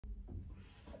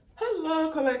Hello,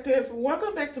 collective.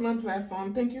 Welcome back to my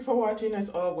platform. Thank you for watching as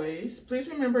always. Please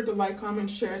remember to like, comment,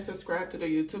 share, subscribe to the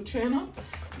YouTube channel.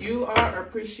 You are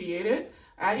appreciated.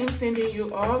 I am sending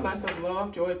you all lots of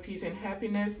love, joy, peace, and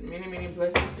happiness. Many, many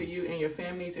blessings to you and your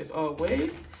families as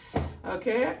always.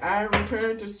 Okay, I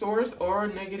return to source or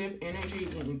negative energy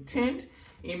intent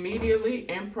immediately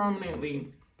and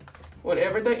permanently.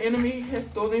 Whatever the enemy has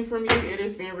stolen from you, it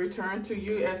is being returned to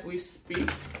you as we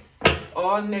speak.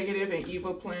 All negative and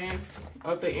evil plans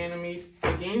of the enemies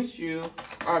against you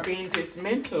are being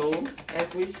dismantled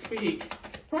as we speak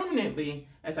permanently.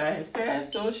 As I have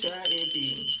said, so shall it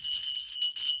be.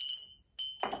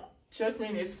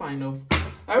 Judgment is final.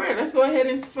 All right, let's go ahead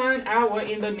and find out what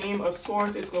in the name of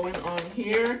swords is going on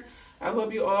here. I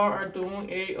hope you all are doing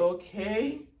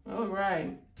a-okay. All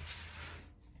right.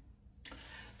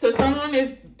 So someone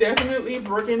is definitely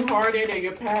working harder that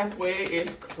your pathway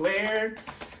is clear.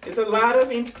 There's a lot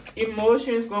of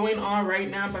emotions going on right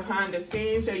now behind the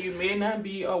scenes that you may not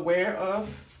be aware of.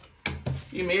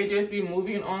 You may just be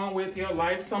moving on with your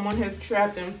life. Someone has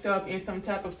trapped themselves in some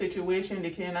type of situation they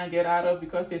cannot get out of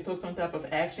because they took some type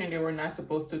of action they were not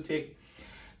supposed to take.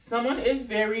 Someone is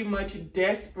very much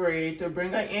desperate to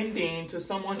bring an ending to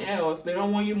someone else. They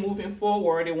don't want you moving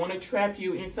forward. They want to trap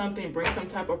you in something, bring some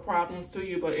type of problems to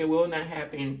you, but it will not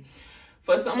happen.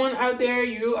 For someone out there,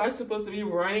 you are supposed to be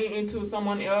running into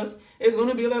someone else. It's going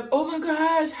to be like, oh my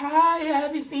gosh, hi, I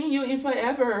haven't seen you in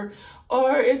forever.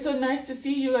 Or it's so nice to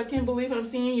see you. I can't believe I'm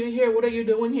seeing you here. What are you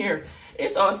doing here?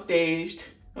 It's all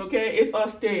staged. Okay, it's all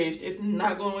staged. It's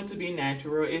not going to be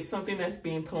natural. It's something that's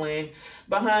being planned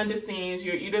behind the scenes.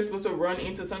 You're either supposed to run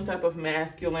into some type of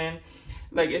masculine,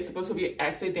 like it's supposed to be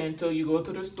accidental. You go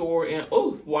to the store and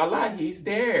oh, voila, he's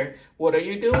there. What are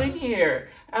you doing here?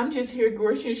 I'm just here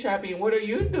grocery shopping. What are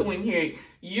you doing here?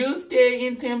 You stay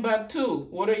in Timbuktu.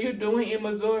 What are you doing in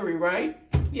Missouri, right?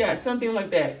 Yeah, something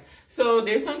like that. So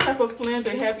there's some type of plan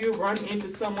to have you run into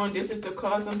someone. This is to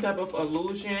cause some type of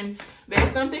illusion.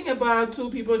 There's something about two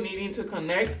people needing to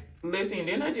connect. Listen,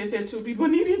 then I just said two people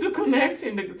needing to connect,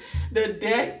 and the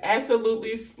deck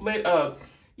absolutely split up.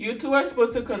 You two are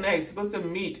supposed to connect, supposed to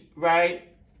meet, right?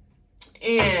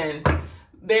 And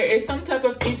there is some type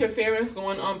of interference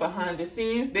going on behind the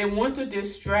scenes. They want to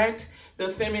distract the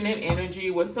feminine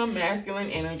energy with some masculine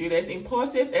energy that's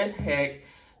impulsive as heck.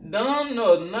 Don't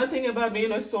know nothing about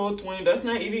being a soul twin. Does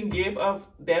not even give off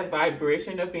that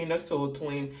vibration of being a soul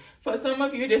twin. For some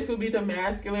of you, this could be the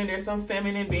masculine. There's some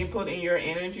feminine being put in your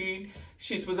energy.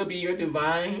 She's supposed to be your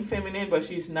divine feminine, but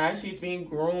she's not. She's being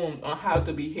groomed on how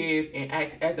to behave and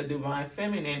act as a divine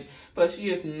feminine, but she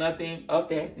is nothing of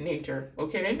that nature,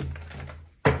 okay?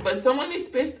 But someone is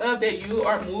pissed off that you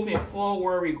are moving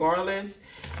forward regardless.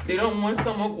 They don't want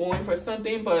someone going for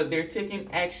something, but they're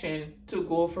taking action to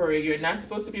go for it. You're not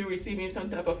supposed to be receiving some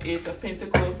type of Ace of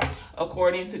Pentacles,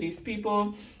 according to these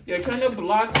people. They're trying to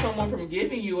block someone from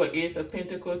giving you an Ace of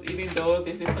Pentacles, even though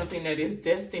this is something that is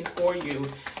destined for you.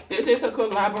 This is a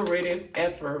collaborative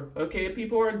effort, okay?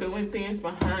 People are doing things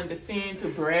behind the scene to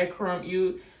breadcrumb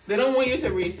you. They don't want you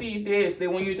to receive this. They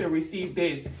want you to receive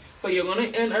this. But you're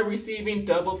going to end up receiving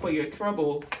double for your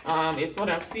trouble. It's what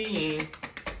I'm seeing,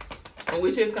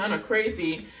 which is kind of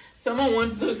crazy. Someone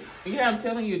wants to, yeah, I'm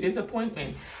telling you,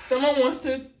 disappointment. Someone wants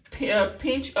to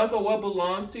pinch off of what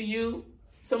belongs to you.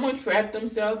 Someone trapped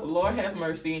themselves. Lord have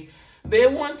mercy. They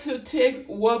want to take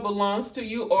what belongs to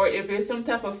you, or if it's some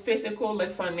type of physical,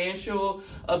 like financial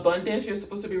abundance you're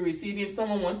supposed to be receiving,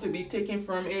 someone wants to be taken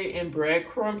from it and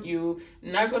breadcrumb you.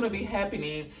 Not going to be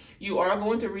happening. You are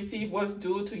going to receive what's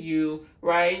due to you,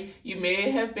 right? You may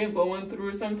have been going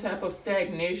through some type of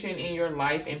stagnation in your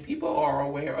life, and people are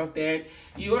aware of that.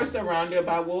 You are surrounded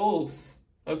by wolves.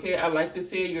 Okay, I like to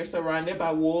say you're surrounded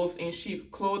by wolves in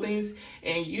sheep clothing,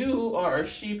 and you are a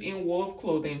sheep in wolf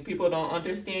clothing. People don't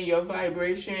understand your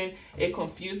vibration. It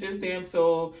confuses them.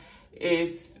 So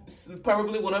it's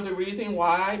probably one of the reasons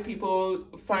why people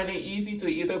find it easy to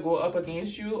either go up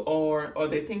against you or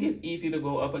they think it's easy to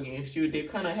go up against you. They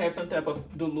kind of have some type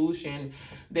of delusion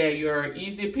that you're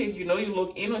easy pick. You know, you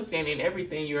look innocent and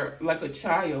everything. You're like a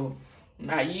child.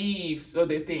 Naive, so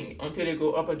they think, until they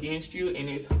go up against you, and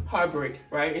it's heartbreak,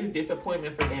 right? It's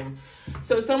disappointment for them.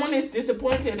 So someone is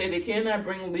disappointed that they cannot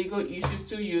bring legal issues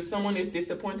to you. Someone is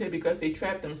disappointed because they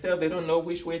trapped themselves. They don't know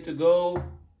which way to go.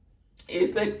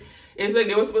 It's like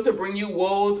they were supposed to bring you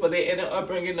woes, but they ended up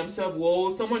bringing themselves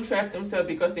woes. Someone trapped themselves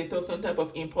because they took some type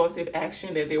of impulsive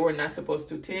action that they were not supposed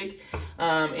to take,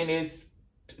 and it's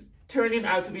turning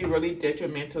out to be really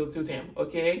detrimental to them,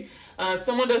 okay?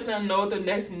 Someone does not know the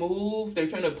next move. They're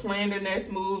trying to plan the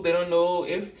next move. They don't know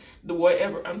if the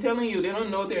whatever. I'm telling you, they don't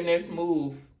know their next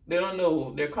move. They don't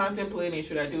know. They're contemplating,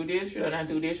 should I do this? Should I not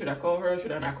do this? Should I call her?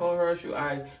 Should I not call her? Should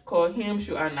I call him?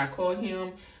 Should I not call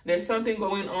him? There's something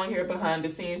going on here behind the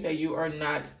scenes that you are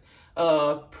not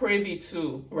privy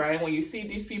to, right? When you see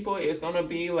these people, it's going to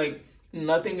be like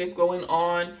nothing is going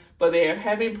on, but they're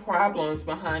having problems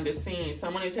behind the scenes.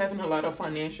 Someone is having a lot of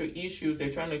financial issues.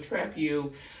 They're trying to trap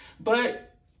you,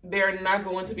 but they're not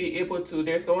going to be able to.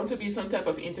 There's going to be some type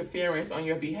of interference on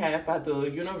your behalf by the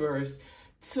universe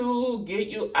to get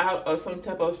you out of some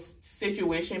type of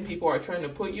situation people are trying to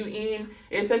put you in.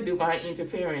 It's like divine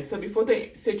interference. So before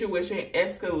the situation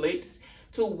escalates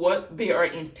to what they are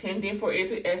intending for it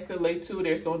to escalate to,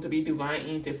 there's going to be divine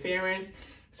interference.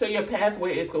 So your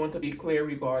pathway is going to be clear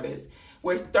regardless.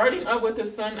 We're starting up with the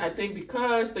sun, I think,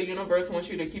 because the universe wants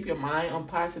you to keep your mind on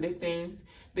positive things.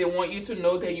 They want you to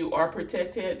know that you are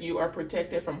protected. You are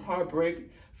protected from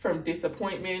heartbreak, from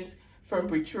disappointments, from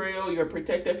betrayal. You're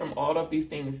protected from all of these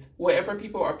things. Whatever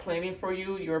people are planning for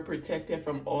you, you're protected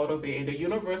from all of it. And the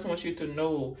universe wants you to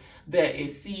know that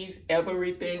it sees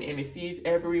everything and it sees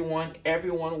everyone.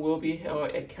 Everyone will be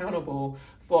held accountable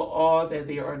for all that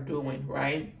they are doing,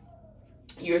 right?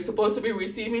 You're supposed to be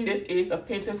receiving this Ace of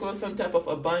Pentacles, some type of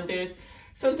abundance,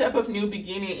 some type of new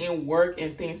beginning in work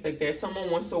and things like that. Someone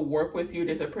wants to work with you.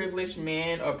 There's a privileged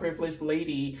man or privileged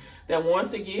lady that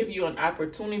wants to give you an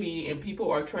opportunity, and people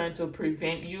are trying to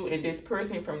prevent you and this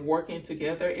person from working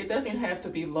together. It doesn't have to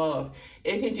be love.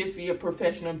 It can just be a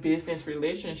professional business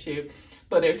relationship,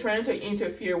 but they're trying to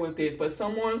interfere with this. But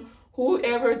someone,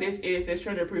 whoever this is, that's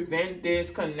trying to prevent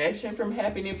this connection from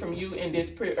happening from you and this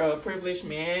privileged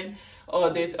man or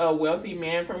this wealthy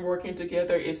man from working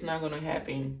together, it's not going to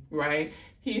happen, right?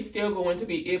 He's still going to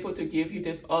be able to give you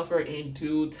this offer in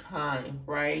due time,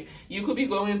 right? You could be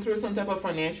going through some type of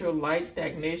financial light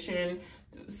stagnation,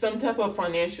 some type of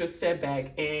financial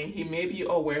setback, and he may be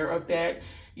aware of that.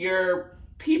 Your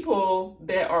people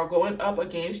that are going up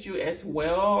against you as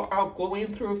well are going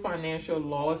through financial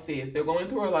losses. They're going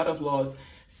through a lot of loss.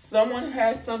 Someone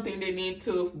has something they need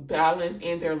to balance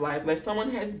in their life. Like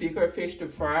someone has bigger fish to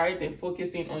fry than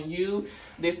focusing on you.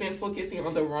 They've been focusing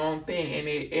on the wrong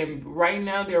thing. And right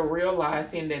now they're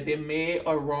realizing that they made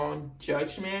a wrong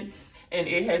judgment. And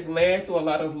it has led to a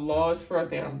lot of loss for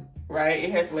them, right?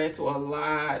 It has led to a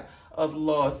lot of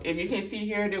loss. If you can see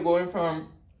here, they're going from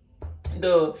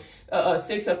the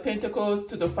Six of Pentacles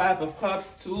to the Five of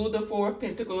Cups to the Four of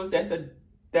Pentacles. That's a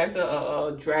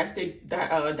drastic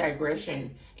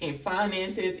digression in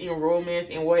finances, in romance,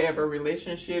 in whatever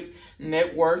relationships,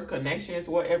 networks, connections,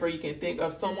 whatever you can think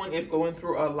of. Someone is going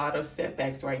through a lot of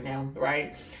setbacks right now,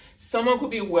 right? Someone could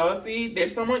be wealthy.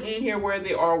 There's someone in here where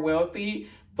they are wealthy,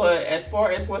 but as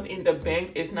far as what's in the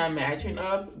bank, it's not matching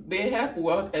up. They have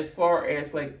wealth as far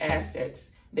as like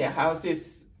assets. Their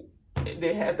houses,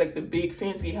 they have like the big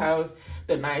fancy house,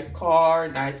 the nice car,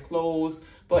 nice clothes.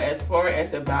 But as far as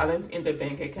the balance in the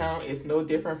bank account, it's no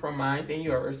different from mine and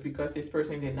yours because this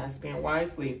person did not spend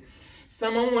wisely.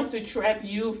 Someone wants to trap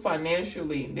you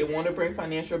financially. They want to bring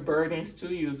financial burdens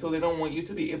to you, so they don't want you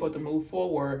to be able to move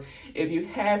forward. If you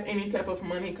have any type of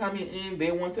money coming in,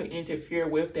 they want to interfere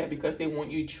with that because they want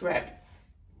you trapped.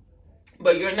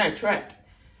 But you're not trapped.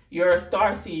 You're a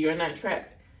starseed. You're not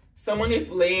trapped. Someone is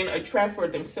laying a trap for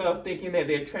themselves thinking that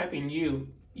they're trapping you.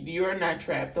 You're not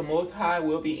trapped. The Most High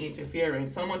will be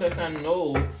interfering. Someone does not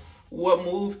know what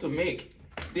move to make.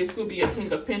 This could be a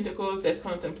King of Pentacles that's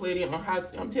contemplating on how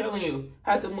to, I'm telling you,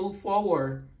 how to move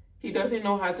forward. He doesn't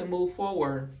know how to move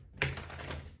forward.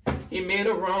 He made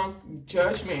a wrong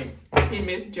judgment. He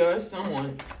misjudged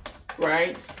someone,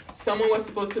 right? Someone was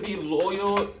supposed to be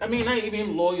loyal. I mean, not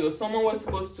even loyal. Someone was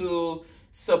supposed to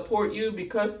support you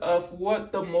because of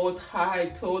what the Most High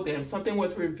told them. Something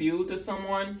was revealed to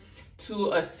someone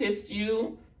to assist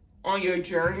you on your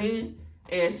journey,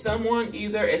 and someone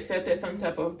either accepted some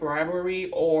type of bribery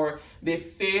or they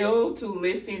failed to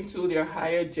listen to their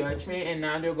higher judgment, and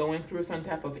now they're going through some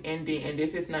type of ending, and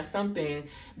this is not something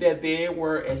that they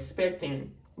were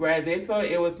expecting, right? They thought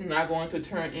it was not going to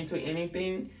turn into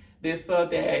anything. They thought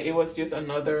that it was just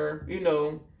another, you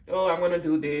know, oh, I'm going to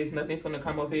do this, nothing's going to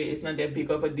come of it, it's not that big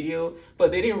of a deal.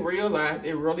 But they didn't realize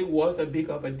it really was a big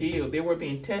of a deal. They were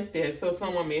being tested, so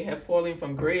someone may have fallen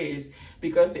from grace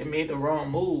because they made the wrong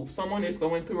move. Someone is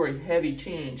going through a heavy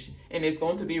change, and it's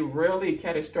going to be really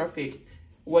catastrophic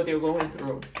what they're going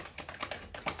through.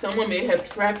 Someone may have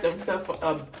trapped themselves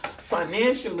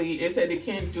financially. It said they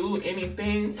can't do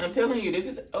anything. I'm telling you, this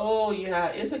is, oh yeah,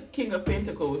 it's a King of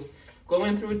Pentacles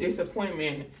going through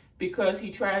disappointment, because he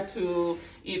tried to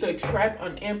either trap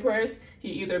an empress, he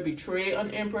either betrayed an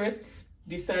empress,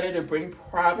 decided to bring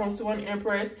problems to an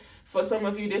empress. For some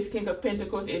of you, this King of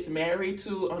Pentacles is married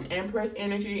to an Empress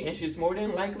energy, and she's more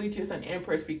than likely just an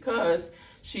Empress because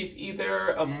she's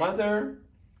either a mother,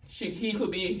 she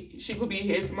could be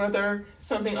his mother,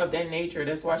 something of that nature.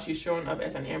 That's why she's showing up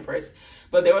as an Empress.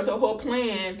 But there was a whole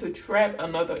plan to trap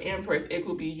another Empress. It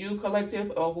could be you,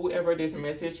 collective, or whoever this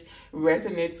message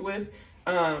resonates with.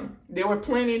 They were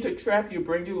planning to trap you,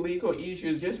 bring you legal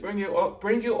issues, just bring you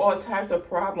all types of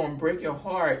problems, break your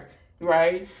heart.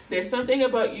 Right? There's something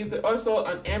about you, also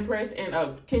an Empress and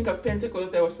a King of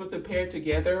Pentacles that were supposed to pair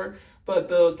together, but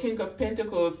the King of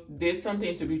Pentacles did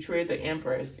something to betray the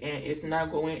Empress, and it's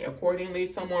not going accordingly.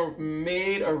 Someone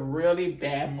made a really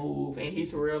bad move, and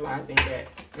he's realizing that,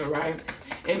 all right?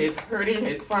 And it's hurting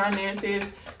his finances.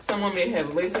 Someone may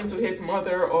have listened to his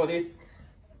mother,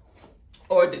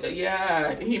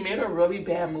 yeah, he made a really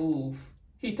bad move.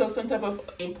 He took some type of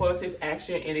impulsive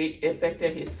action, and it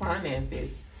affected his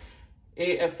finances.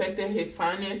 It affected his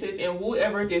finances, and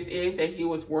whoever this is that he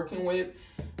was working with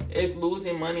is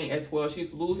losing money as well.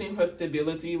 She's losing her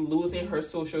stability, losing her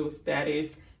social status.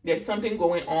 There's something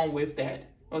going on with that,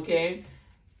 okay?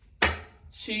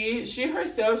 She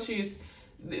herself,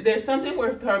 there's something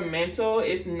with her mental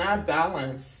is not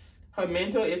balanced. Her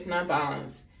mental is not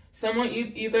balanced. Someone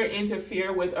either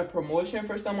interfere with a promotion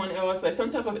for someone else, like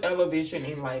some type of elevation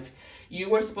in life. You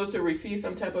were supposed to receive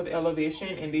some type of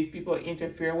elevation, and these people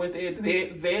interfere with it.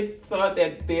 They thought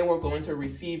that they were going to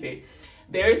receive it.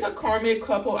 There is a karmic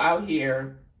couple out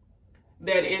here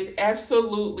that is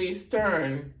absolutely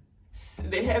stern.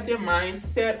 They have their minds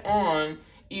set on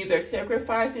either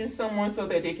sacrificing someone so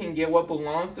that they can get what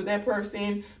belongs to that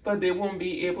person, but they won't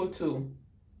be able to.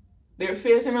 They're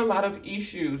facing a lot of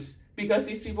issues because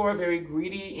these people are very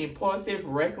greedy, impulsive,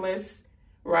 reckless,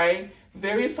 right?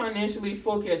 Very financially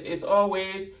focused. It's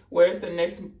always, where's the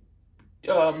next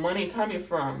money coming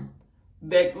from?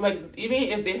 That, like, even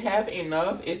if they have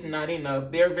enough, it's not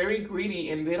enough. They're very greedy,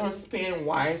 and they don't spend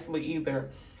wisely either.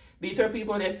 These are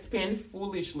people that spend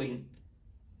foolishly,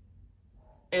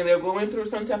 and they're going through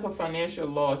some type of financial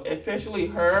loss, especially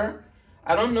her.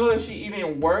 I don't know if she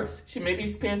even works. She maybe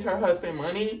spends her husband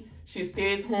money. She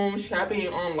stays home shopping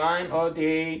online all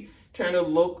day, trying to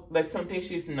look like something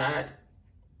she's not.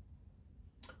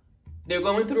 They're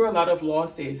going through a lot of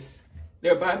losses.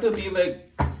 They're about to be like,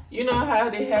 you know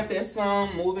how they have that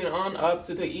song, Moving On Up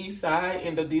to the East Side,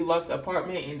 in the deluxe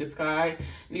apartment in the sky?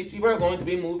 These people are going to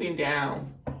be moving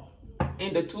down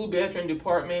in the 2-bedroom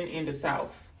apartment in the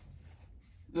south.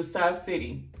 The South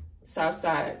City, South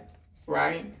Side,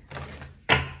 right?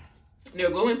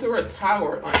 They're going through a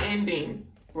tower, an ending,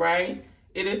 right?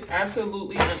 It is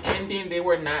absolutely an ending they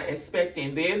were not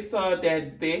expecting. They thought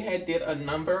that they had did a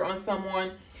number on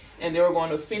someone and they were going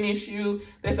to finish you.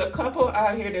 There's a couple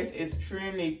out here that's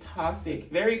extremely toxic,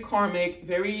 very karmic,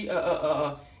 very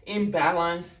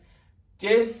imbalanced,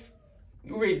 just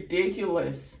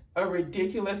ridiculous. A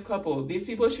ridiculous couple. These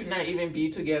people should not even be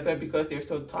together because they're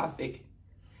so toxic.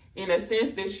 In a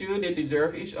sense, they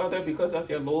deserve each other because of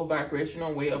their low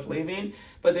vibrational way of living.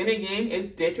 But then again, it's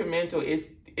detrimental.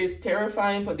 It's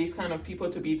terrifying for these kind of people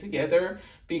to be together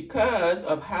because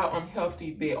of how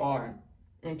unhealthy they are.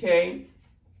 Okay?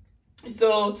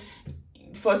 So,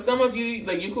 for some of you,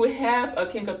 like, you could have a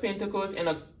King of Pentacles and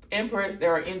an Empress that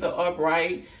are in the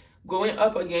upright going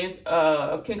up against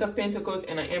a King of Pentacles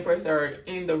and an Empress that are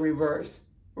in the reverse,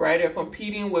 right? They're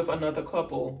competing with another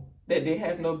couple that they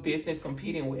have no business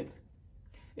competing with.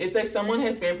 It's like someone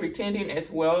has been pretending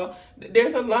as well.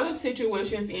 There's a lot of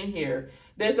situations in here.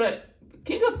 There's a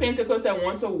King of Pentacles that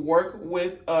wants to work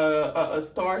with a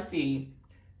star seed.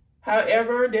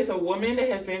 However, there's a woman that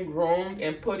has been groomed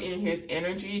and put in his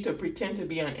energy to pretend to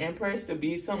be an Empress, to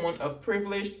be someone of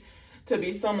privilege, to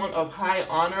be someone of high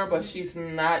honor, but she's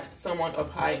not someone of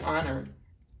high honor.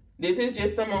 This is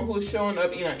just someone who's showing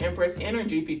up in an Empress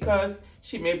energy because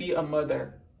she may be a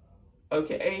mother.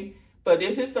 Okay? But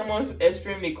this is someone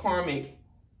extremely karmic,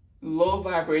 low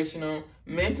vibrational,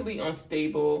 mentally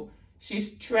unstable.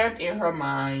 She's trapped in her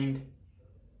mind,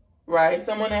 right?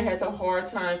 Someone that has a hard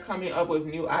time coming up with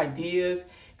new ideas,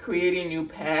 creating new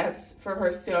paths for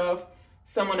herself.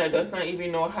 Someone that does not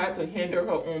even know how to handle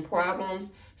her own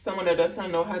problems. Someone that does not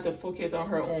know how to focus on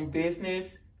her own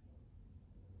business.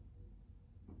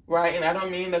 Right? And I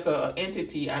don't mean like an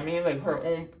entity. I mean like her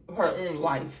own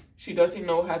life. She doesn't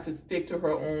know how to stick to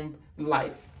her own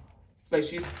life. Like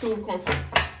she's too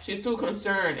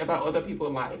concerned about other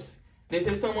people's lives. This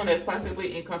is someone that's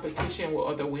possibly in competition with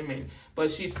other women,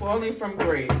 but she's falling from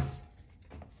grace.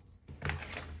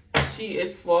 She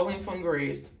is falling from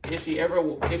grace if she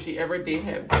ever did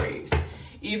have grace.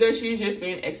 Either she's just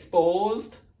being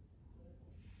exposed,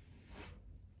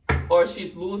 or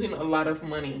she's losing a lot of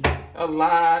money. A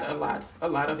lot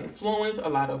of influence, a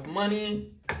lot of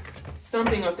money,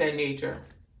 something of that nature.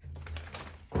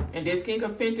 And this King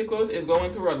of Pentacles is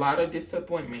going through a lot of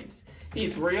disappointments.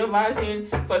 He's realizing,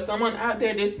 for someone out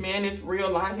there, this man is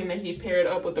realizing that he paired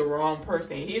up with the wrong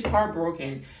person. He's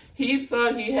heartbroken. He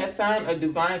thought he had found a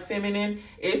divine feminine.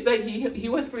 It's like he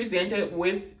was presented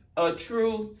with a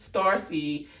true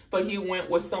starseed, but he went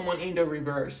with someone in the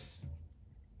reverse.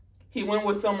 He went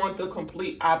with someone the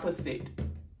complete opposite.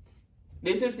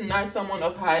 This is not someone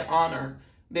of high honor.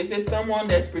 This is someone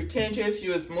that's pretentious. She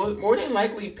was more than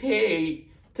likely paid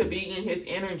to be in his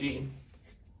energy.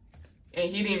 And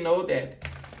he didn't know that.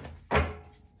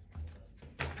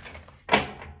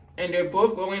 And they're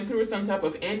both going through some type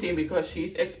of ending because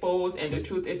she's exposed and the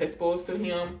truth is exposed to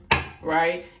him,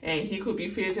 right? And he could be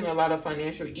facing a lot of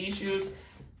financial issues.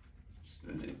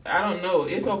 I don't know.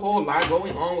 It's a whole lot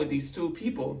going on with these two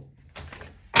people.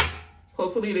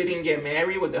 Hopefully they didn't get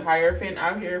married with the Hierophant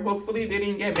out here. Hopefully they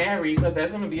didn't get married, because that's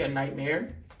going to be a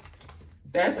nightmare.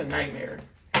 That's a nightmare.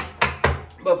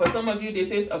 But for some of you,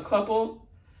 this is a couple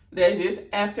that's just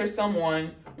after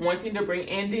someone, wanting to bring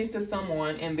endings to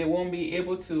someone, and they won't be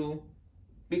able to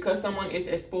because someone is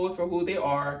exposed for who they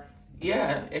are.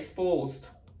 Yeah, exposed.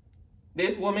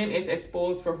 This woman is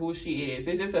exposed for who she is.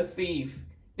 This is a thief.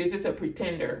 This is a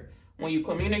pretender. When you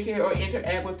communicate or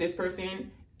interact with this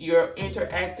person, you're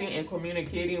interacting and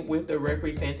communicating with the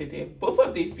representative. Both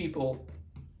of these people,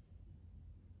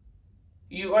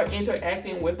 you are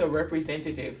interacting with the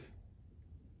representative.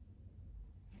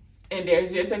 And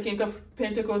there's just a King of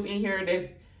Pentacles in here that's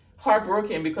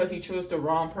heartbroken because he chose the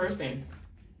wrong person.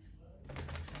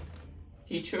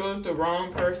 He chose the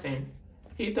wrong person.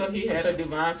 He thought he had a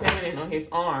divine feminine on his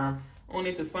arm,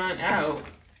 only to find out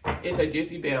it's a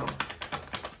Jezebel.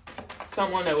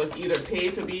 Someone that was either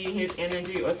paid to be in his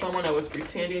energy or someone that was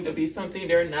pretending to be something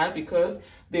they're not because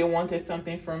they wanted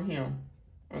something from him.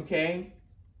 Okay?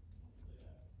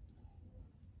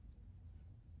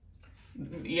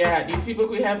 Yeah, these people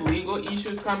could have legal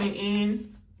issues coming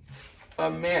in. A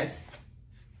mess.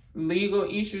 Legal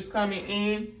issues coming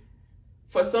in.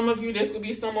 For some of you, this could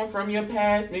be someone from your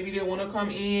past. Maybe they want to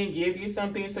come in, give you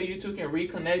something so you two can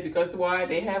reconnect. Because why?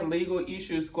 They have legal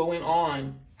issues going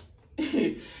on.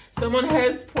 Someone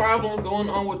has problems going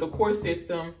on with the court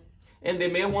system, and they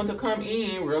may want to come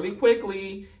in really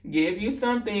quickly, give you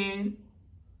something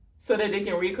so that they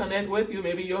can reconnect with you.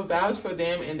 Maybe you'll vouch for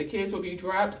them and the case will be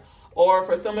dropped. Or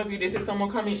for some of you, this is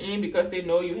someone coming in because they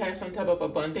know you have some type of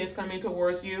abundance coming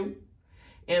towards you,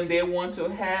 and they want to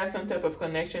have some type of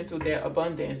connection to their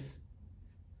abundance.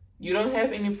 You don't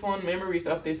have any fond memories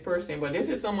of this person, but this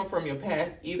is someone from your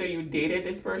past. Either you dated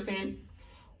this person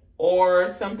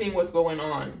or something was going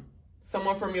on.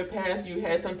 Someone from your past you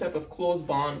had some type of close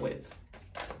bond with.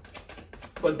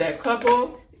 But that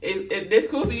couple, this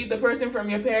could be the person from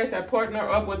your past that partner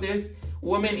up with this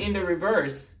woman in the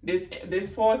reverse. This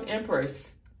false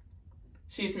empress.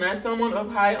 She's not someone of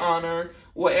high honor.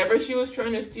 Whatever she was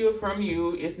trying to steal from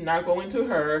you is not going to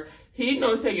her. He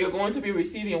knows that you're going to be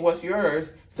receiving what's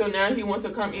yours. So now he wants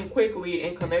to come in quickly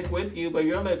and connect with you. But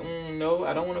you're like, no,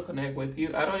 I don't want to connect with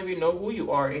you. I don't even know who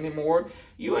you are anymore.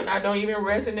 You and I don't even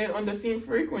resonate on the same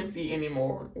frequency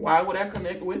anymore. Why would I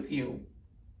connect with you?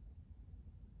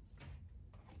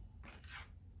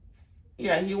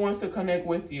 Yeah, he wants to connect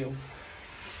with you.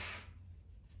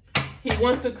 He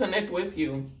wants to connect with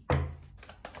you.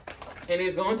 And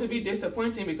it's going to be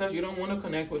disappointing because you don't want to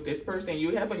connect with this person.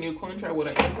 You have a new contract with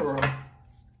an emperor.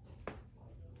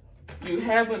 You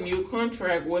have a new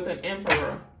contract with an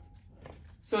emperor.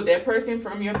 So that person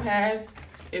from your past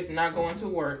is not going to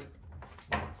work.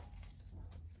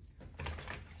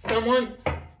 Someone,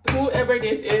 whoever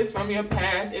this is from your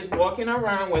past, is walking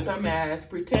around with a mask,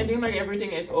 pretending like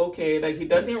everything is okay. Like he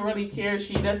doesn't really care.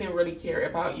 She doesn't really care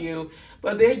about you.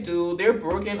 But they do. They're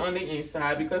broken on the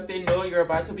inside because they know you're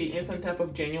about to be in some type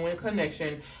of genuine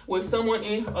connection with someone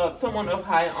someone of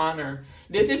high honor.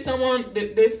 This is someone,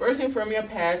 this person from your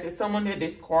past is someone that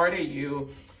discarded you,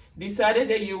 decided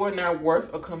that you were not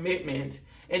worth a commitment,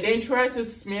 and then tried to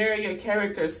smear your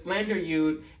character, slander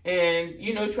you, and,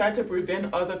 try to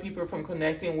prevent other people from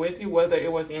connecting with you, whether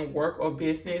it was in work or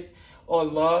business or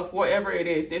love, whatever it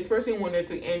is. This person wanted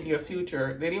to end your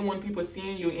future. They didn't want people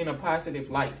seeing you in a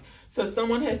positive light. So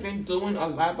someone has been doing a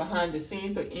lot behind the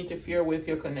scenes to interfere with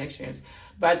your connections.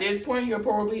 By this point, you're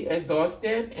probably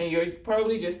exhausted, and you're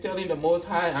probably just telling the Most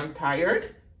High, I'm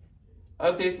tired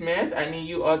of this mess. I need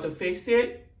you all to fix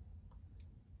it.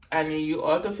 I need you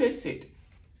all to fix it.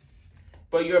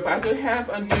 But you're about to have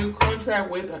a new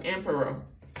contract with an emperor.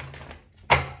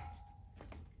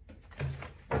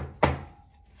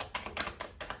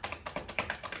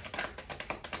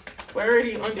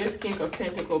 clarity on this King of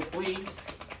Pentacles, please.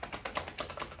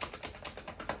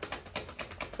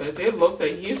 Because it looks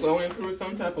like he's going through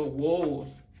some type of woes.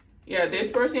 Yeah, this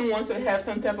person wants to have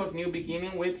some type of new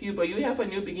beginning with you, but you have a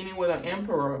new beginning with an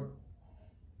Emperor.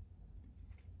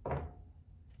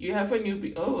 You have a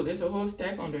new... Oh, there's a whole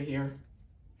stack under here.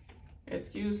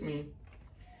 Excuse me.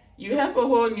 You have a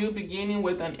whole new beginning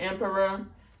with an Emperor.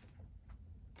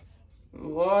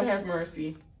 Lord have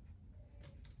mercy.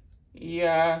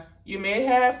 Yeah, you may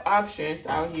have options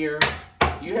out here.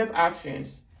 You have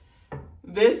options.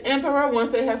 This Emperor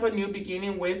wants to have a new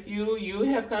beginning with you. You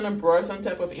have kind of brought some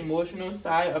type of emotional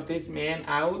side of this man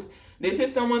out. This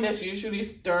is someone that's usually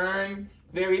stern,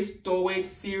 very stoic,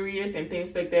 serious, and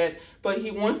things like that. But he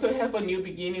wants to have a new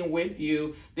beginning with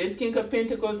you. This King of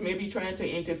Pentacles may be trying to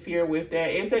interfere with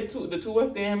that. It's that the two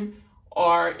of them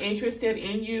are interested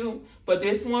in you, but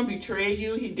this one betrayed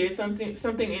you. He did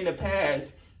something in the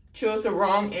past, chose the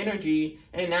wrong energy,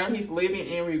 and now he's living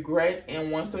in regret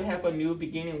and wants to have a new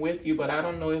beginning with you, but I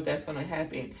don't know if that's going to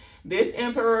happen. This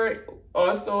Emperor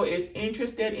also is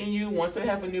interested in you, wants to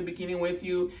have a new beginning with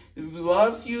you,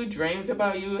 loves you, dreams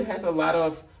about you, has a lot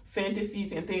of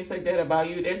fantasies and things like that about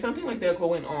you. There's something like that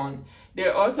going on.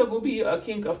 There also will be a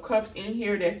King of Cups in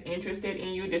here that's interested in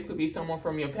you. This could be someone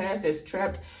from your past that's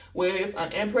trapped with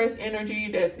an Empress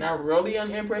energy that's not really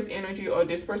an Empress energy, or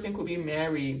this person could be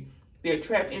married. They're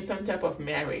trapped in some type of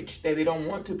marriage that they don't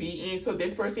want to be in. So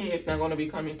this person is not going to be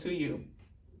coming to you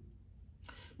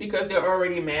because they're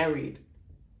already married.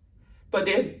 But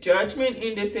there's judgment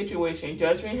in this situation.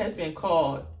 Judgment has been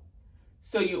called.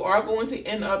 So you are going to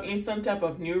end up in some type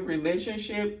of new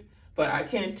relationship. But I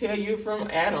can't tell you from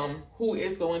Adam who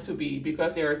it's going to be,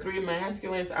 because there are 3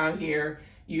 masculines out here.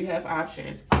 You have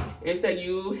options. It's that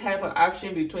you have an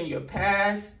option between your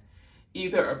past,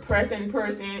 either a present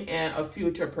person, and a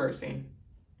future person.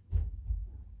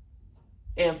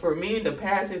 And for me, the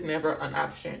past is never an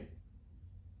option.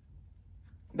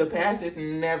 The past is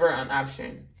never an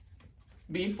option.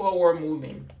 Be forward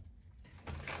moving.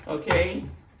 Okay?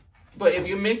 But if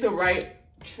you make the right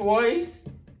choice,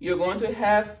 you're going to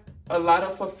have a lot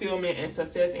of fulfillment and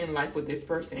success in life with this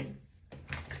person.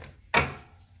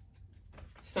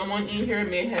 Someone in here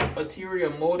may have ulterior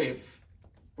motive,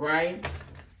 right?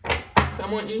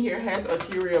 Someone in here has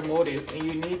ulterior motive, and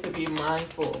you need to be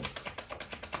mindful.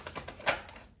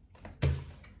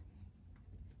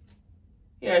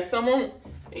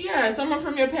 Someone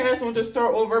from your past wants to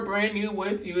start over brand new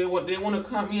with you. They want to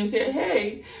come to you and say,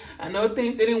 hey, I know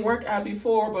things didn't work out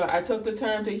before, but I took the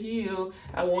time to heal.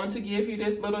 I want to give you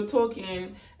this little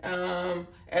token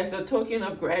as a token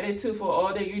of gratitude for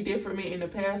all that you did for me in the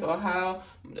past,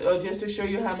 or just to show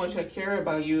you how much I care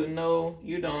about you. No,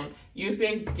 you don't. You've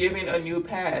been given a new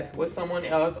path with someone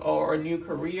else, or a new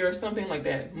career or something like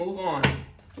that. Move on.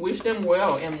 Wish them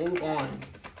well and move on.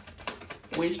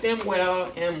 Wish them well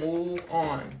and move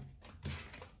on.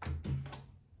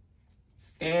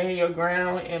 Stand your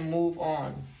ground and move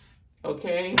on.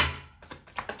 Okay?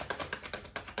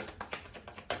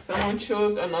 Someone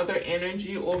chose another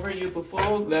energy over you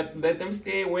before. Let them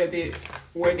stay where they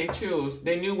choose.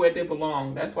 They knew where they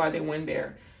belong. That's why they went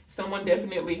there. Someone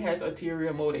definitely has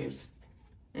ulterior motives.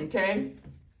 Okay?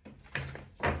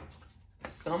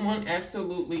 Someone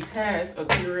absolutely has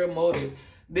ulterior motive.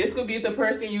 This could be the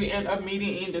person you end up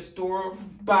meeting in the store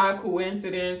by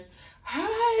coincidence.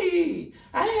 Hi,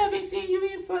 I haven't seen you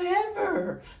in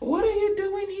forever. What are you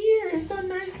doing here? It's so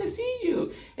nice to see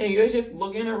you. And you're just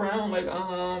looking around like,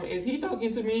 is he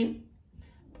talking to me?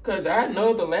 Because I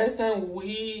know the last time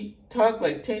we talked,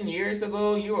 like 10 years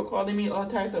ago, you were calling me all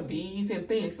types of bees and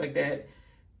things like that.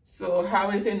 So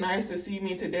how is it nice to see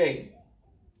me today?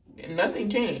 Nothing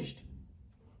changed.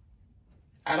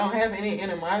 I don't have any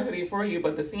animosity for you,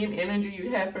 but the same energy you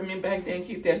had for me back then,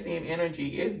 keep that same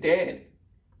energy. It's dead.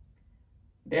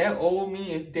 That old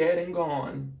me is dead and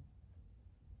gone.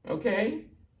 Okay?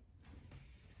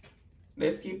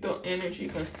 Let's keep the energy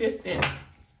consistent.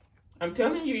 I'm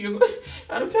telling you, you're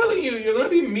going to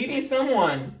be meeting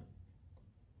someone.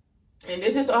 And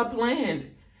this is all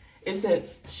planned. It said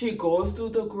she goes to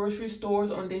the grocery stores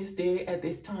on this day at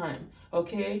this time.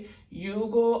 Okay, you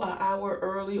go an hour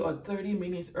early or 30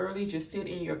 minutes early. Just sit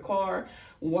in your car,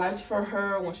 watch for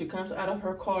her when she comes out of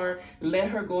her car. Let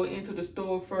her go into the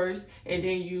store first, and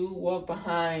then you walk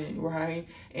behind, right?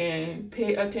 And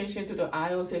pay attention to the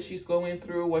aisles that she's going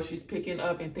through, what she's picking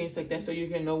up, and things like that, so you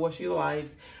can know what she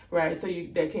likes, right? So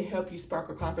that can help you spark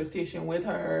a conversation with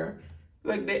her.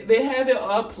 Like they have it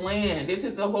all planned. This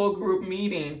is a whole group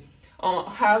meeting on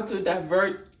how to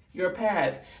divert your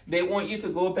path. They want you to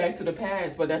go back to the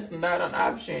past, but that's not an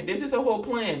option. This is a whole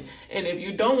plan. And if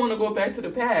you don't want to go back to the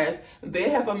past, they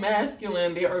have a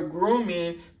masculine. They are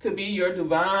grooming to be your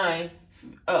divine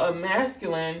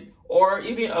masculine, or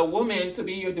even a woman to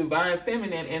be your divine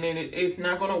feminine, and it's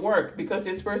not going to work because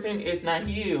this person is not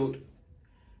healed.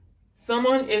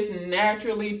 Someone is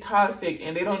naturally toxic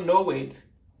and they don't know it.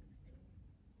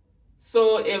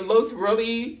 So it looks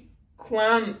really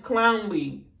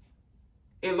clownly.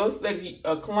 It looks like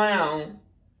a clown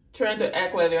trying to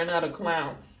act like they're not a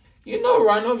clown. You know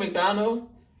Ronald McDonald?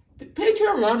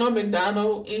 Picture Ronald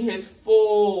McDonald in his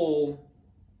full,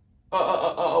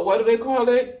 what do they call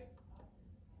it?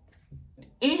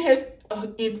 In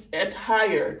his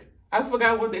attire. I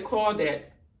forgot what they call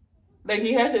that. Like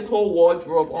he has his whole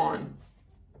wardrobe on.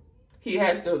 He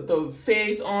has the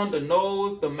face on, the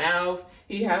nose, the mouth.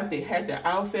 He has the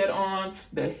outfit on,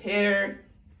 the hair.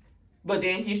 But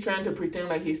then he's trying to pretend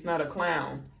like he's not a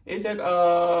clown. It's like,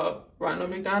 Ronald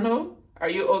McDonald, are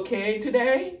you okay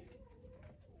today?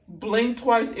 Blink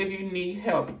twice if you need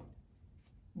help.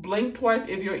 Blink twice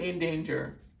if you're in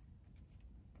danger.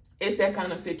 It's that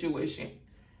kind of situation.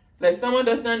 Like someone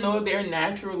does not know they're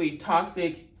naturally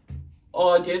toxic,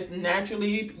 or just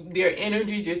naturally their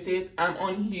energy just says, I'm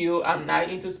unhealed, I'm not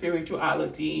into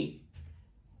spirituality.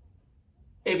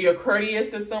 If you're courteous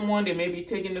to someone, they may be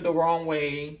taking it the wrong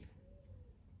way.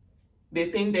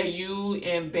 They think that you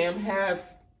and them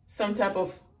have some type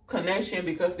of connection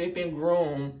because they've been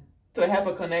groomed to have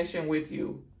a connection with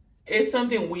you. It's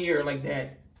something weird like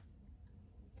that.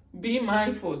 Be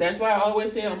mindful. That's why I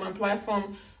always say on my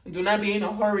platform, do not be in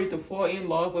a hurry to fall in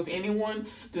love with anyone.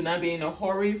 Do not be in a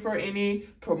hurry for any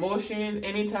promotions,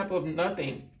 any type of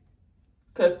nothing.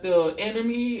 Because the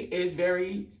enemy is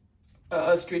very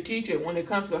strategic when it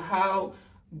comes to how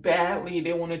badly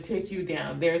they want to take you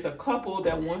down. There's a couple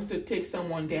that wants to take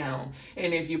someone down.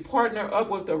 And if you partner up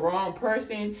with the wrong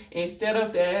person, instead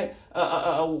of that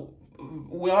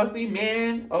wealthy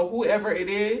man or whoever it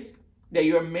is that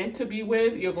you're meant to be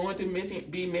with, you're going to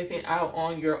be missing out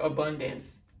on your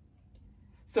abundance.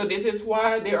 So this is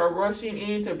why they are rushing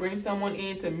in to bring someone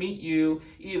in to meet you,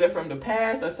 either from the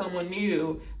past or someone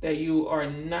new that you are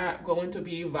not going to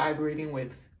be vibrating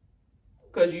with.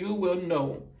 Because you will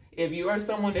know. If you are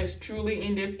someone that's truly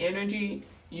in this energy,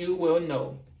 you will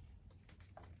know.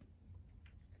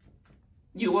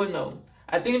 You will know.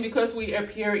 I think because we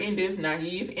appear in this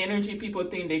naive energy, people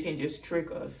think they can just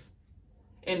trick us.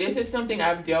 And this is something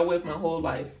I've dealt with my whole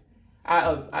life.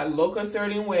 I look a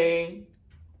certain way.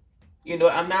 You know,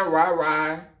 I'm not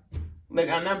rah-rah. Like,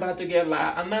 I'm not about to get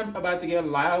loud. I'm not about to get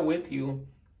loud with you.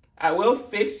 I will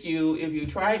fix you if you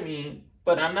try me,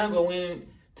 but I'm not going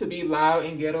to be loud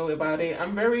and ghetto about it.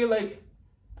 I'm very,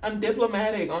 I'm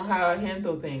diplomatic on how I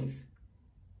handle things.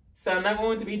 So I'm not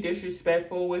going to be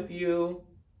disrespectful with you.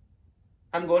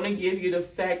 I'm going to give you the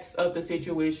facts of the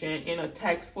situation in a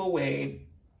tactful way.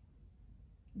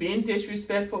 Being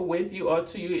disrespectful with you or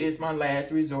to you is my last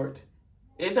resort.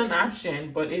 It's an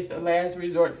option, but it's the last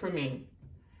resort for me.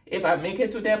 If I make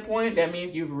it to that point, that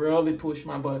means you've really pushed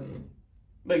my button.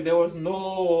 Like, there was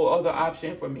no other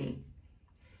option for me.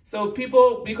 So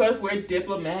people, because we're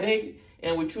diplomatic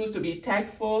and we choose to be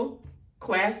tactful,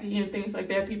 classy, and things like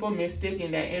that, people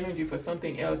mistaking that energy for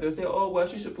something else. They'll say, oh, well,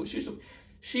 she's just a pushover.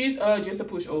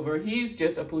 He's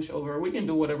just a pushover. We can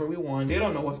do whatever we want. They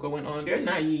don't know what's going on. They're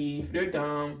naive. They're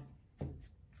dumb.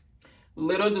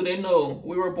 Little do they know,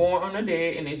 we were born on a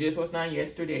day and it just was not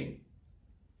yesterday.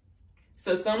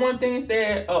 So someone thinks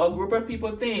that, a group of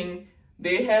people think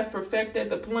they have perfected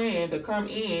the plan to come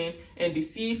in and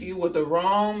deceive you with the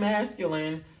wrong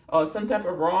masculine or some type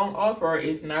of wrong offer.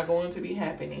 Is not going to be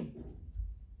happening.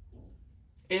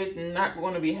 It's not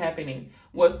going to be happening.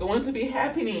 What's going to be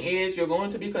happening is you're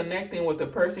going to be connecting with the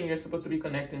person you're supposed to be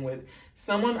connecting with.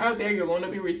 Someone out there, you're going to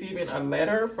be receiving a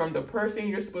letter from the person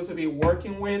you're supposed to be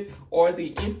working with or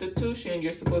the institution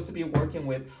you're supposed to be working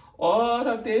with. All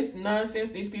of this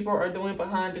nonsense these people are doing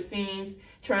behind the scenes,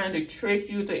 trying to trick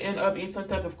you to end up in some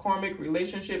type of karmic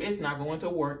relationship, it's not going to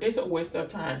work. It's a waste of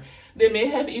time. They may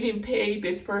have even paid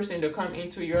this person to come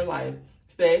into your life.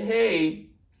 Say, hey,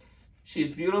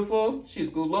 she's beautiful, she's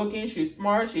good looking, she's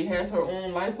smart, she has her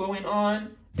own life going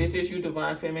on. This is you,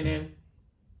 divine feminine.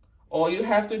 All you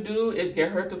have to do is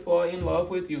get her to fall in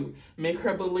love with you. Make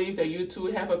her believe that you two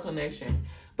have a connection.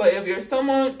 But if you're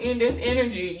someone in this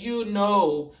energy, you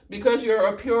know, because you're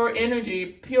a pure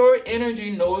energy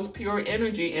knows pure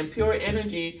energy, and pure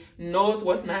energy knows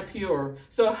what's not pure.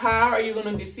 So how are you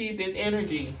going to deceive this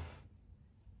energy?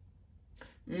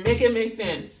 Make it make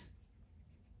sense.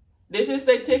 This is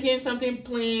like taking something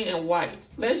plain and white.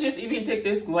 Let's just even take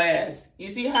this glass.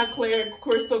 You see how clear,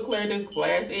 crystal clear this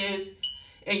glass is?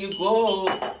 And you go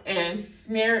and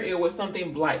smear it with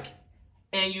something black.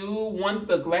 And you want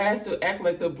the glass to act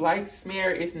like the black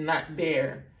smear is not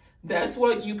there. That's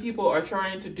what you people are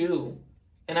trying to do.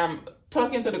 And I'm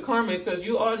talking to the karmics because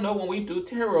you all know when we do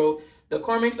tarot, the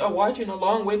karmics are watching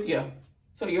along with you.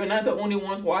 So you're not the only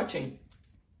ones watching.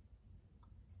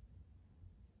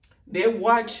 They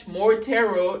watch more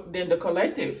tarot than the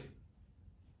collective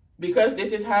because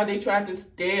this is how they try to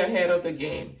stay ahead of the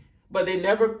game. But they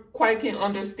never quite can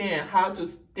understand how to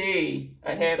stay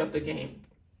ahead of the game.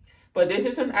 But this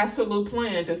is an absolute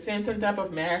plan to send some type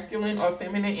of masculine or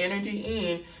feminine energy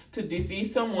in to deceive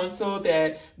someone so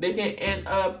that they can end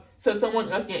up, so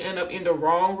someone else can end up in the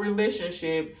wrong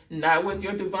relationship, not with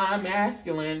your divine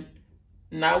masculine,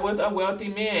 not with a wealthy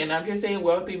man. I'm just saying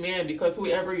wealthy man because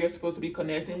whoever you're supposed to be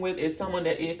connecting with is someone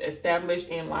that is established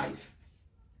in life.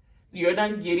 You're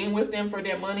not getting with them for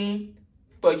their money,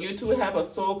 but you two have a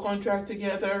soul contract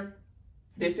together.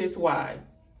 This is why.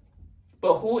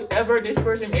 But whoever this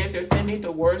person is they're sending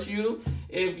towards you,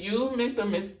 if you make the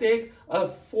mistake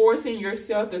of forcing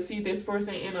yourself to see this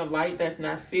person in a light that's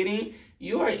not fitting,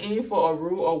 you are in for a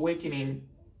rude awakening.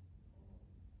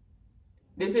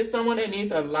 This is someone that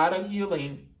needs a lot of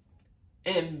healing,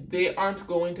 and they aren't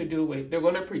going to do it. They're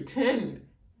going to pretend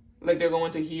like they're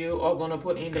going to heal or going to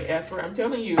put in the effort. I'm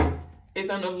telling you,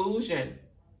 it's an illusion.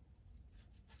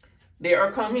 They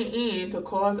are coming in to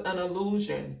cause an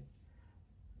illusion.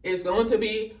 It's going to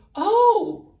be,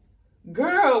 oh,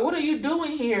 girl, what are you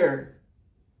doing here?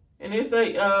 And it's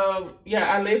like,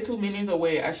 yeah, I live 2 minutes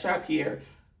away. I shop here.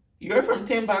 You're from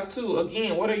Timbuktu.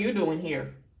 Again, what are you doing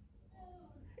here?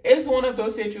 It's one of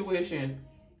those situations.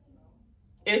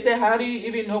 It's that how do you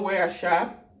even know where I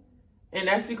shop? And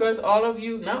that's because all of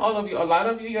you, not all of you, a lot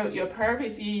of you, your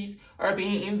privacies are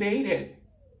being invaded.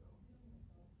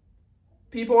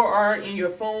 People are in your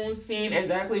phone seeing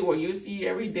exactly what you see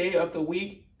every day of the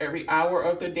week, every hour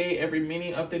of the day, every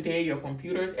minute of the day, your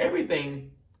computers,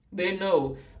 everything. They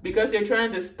know because they're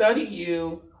trying to study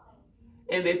you,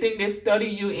 and they think they study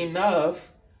you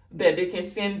enough that they can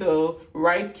send the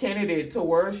right candidate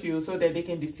towards you so that they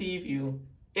can deceive you.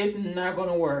 It's not going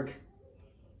to work.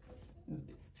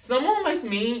 Someone like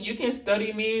me, you can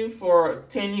study me for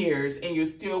 10 years and you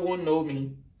still won't know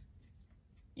me.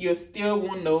 You still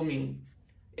won't know me.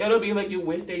 It'll be like you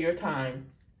wasted your time.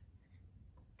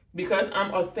 Because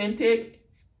I'm authentic,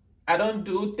 I don't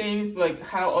do things like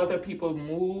how other people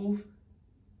move.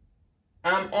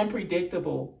 I'm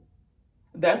unpredictable.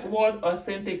 That's what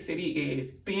authenticity is.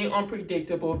 Being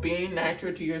unpredictable, being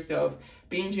natural to yourself,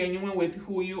 being genuine with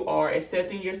who you are,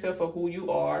 accepting yourself for who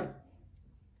you are.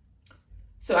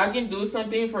 So I can do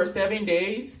something for 7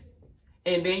 days,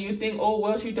 and then you think, oh,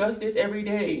 well, she does this every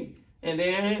day. And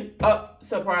then, oh,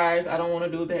 surprise, I don't want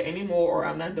to do that anymore, or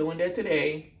I'm not doing that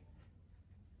today.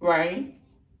 Right?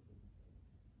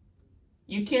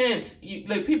 You can't,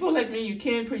 like people like me, you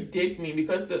can't predict me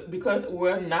because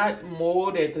we're not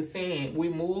molded the same. We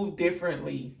move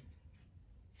differently.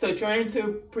 So trying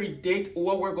to predict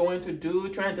what we're going to do,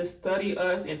 trying to study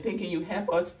us and thinking you have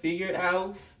us figured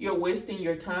out, you're wasting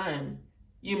your time.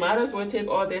 You might as well take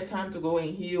all that time to go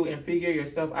and heal and figure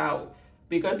yourself out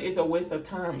because it's a waste of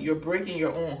time. You're breaking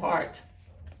your own heart.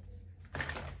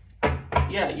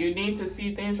 Yeah, you need to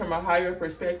see things from a higher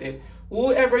perspective.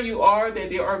 Whoever you are that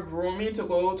they are grooming to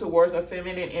go towards a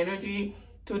feminine energy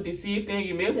to deceive them,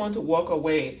 you may want to walk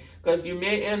away because you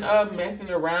may end up messing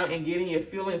around and getting your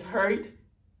feelings hurt,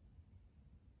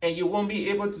 and you won't be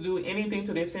able to do anything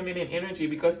to this feminine energy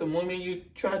because the moment you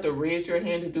try to raise your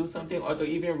hand to do something or to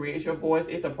even raise your voice,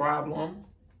 it's a problem.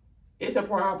 It's a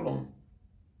problem.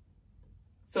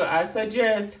 So I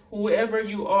suggest whoever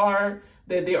you are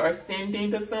that they are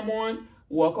sending to someone,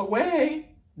 walk away.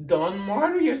 Don't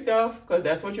martyr yourself because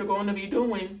that's what you're going to be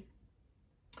doing.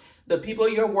 The people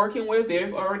you're working with,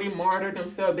 they've already martyred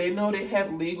themselves. They know they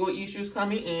have legal issues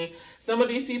coming in. Some of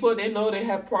these people, they know they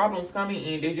have problems coming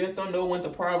in. They just don't know when the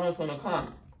problem's going to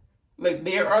come. Like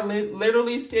they are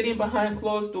literally sitting behind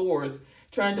closed doors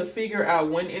trying to figure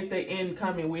out when is the end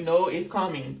coming. We know it's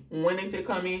coming. When is it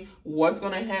coming? What's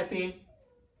going to happen?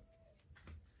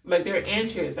 Like they're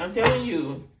anxious. I'm telling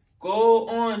you, go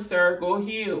on, sir. Go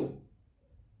heal.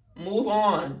 Move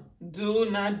on.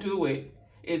 Do not do it.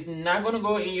 It's not going to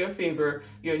go in your favor.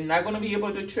 You're not going to be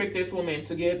able to trick this woman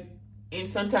to get in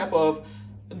some type of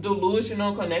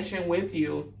delusional connection with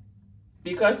you.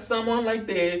 Because someone like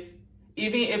this,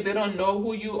 even if they don't know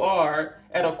who you are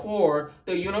at a core,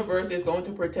 the universe is going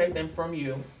to protect them from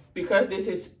you. Because this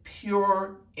is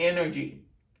pure energy.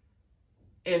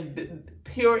 And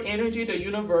pure energy, the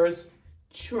universe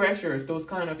treasures those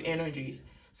kind of energies.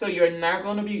 So you're not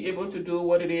going to be able to do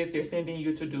what it is they're sending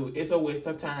you to do. It's a waste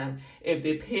of time. If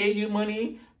they pay you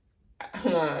money,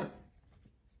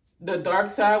 the dark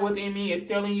side within me is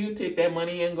telling you, take that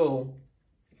money and go.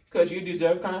 Because you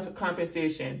deserve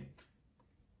compensation.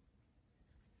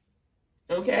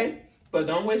 Okay? But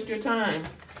don't waste your time.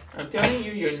 I'm telling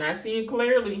you, you're not seeing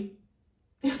clearly.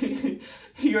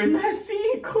 You're not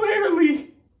seeing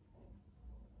clearly.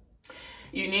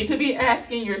 You need to be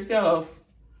asking yourself,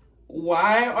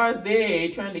 why are they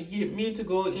trying to get me to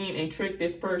go in and trick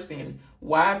this person?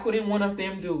 Why couldn't one of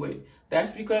them do it?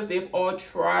 That's because they've all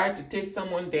tried to take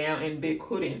someone down and they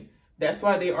couldn't. That's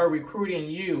why they are recruiting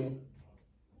you.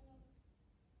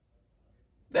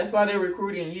 That's why they're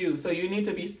recruiting you. So you need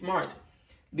to be smart.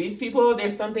 These people,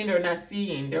 there's something they're not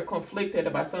seeing. They're conflicted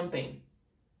about something.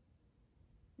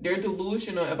 They're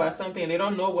delusional about something. They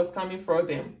don't know what's coming for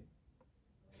them.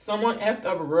 Someone effed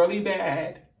up really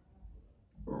bad.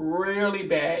 Really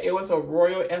bad. It was a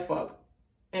royal F up.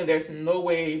 And there's no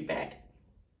way back.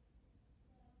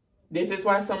 This is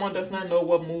why someone does not know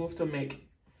what move to make.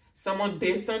 Someone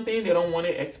did something, they don't want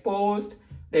it exposed.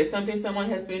 There's something someone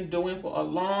has been doing for a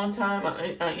long time,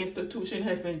 an institution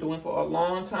has been doing for a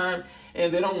long time,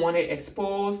 and they don't want it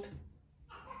exposed.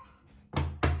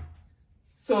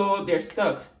 So they're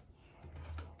stuck.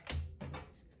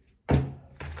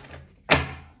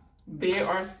 They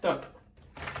are stuck.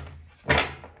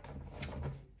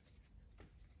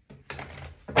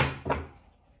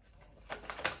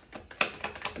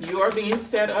 You are being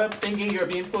set up thinking you're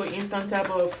being put in some type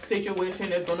of situation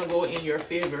that's going to go in your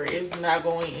favor. It's not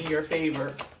going in your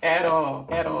favor at all,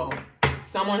 at all.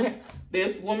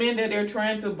 This woman that they're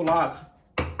trying to block,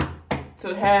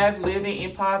 to have living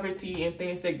in poverty and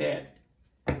things like that.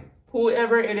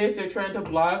 Whoever it is they're trying to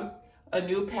block, a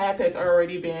new path has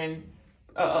already been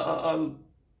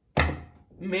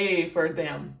made for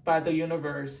them by the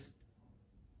universe.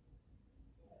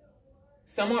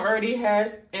 Someone already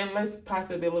has endless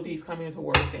possibilities coming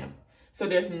towards them. So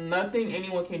there's nothing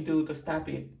anyone can do to stop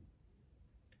it.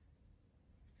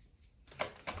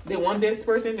 They want this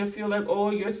person to feel like,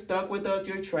 oh, you're stuck with us,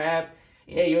 you're trapped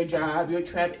at your job, you're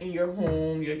trapped in your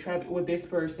home, you're trapped with this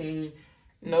person.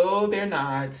 No, they're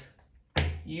not.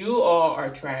 You all are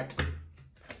trapped.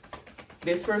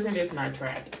 This person is not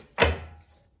trapped.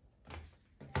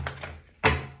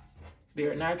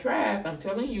 They're not trapped. I'm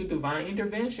telling you, divine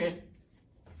intervention.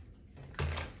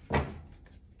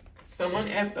 Someone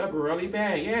effed up really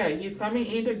bad. Yeah, he's coming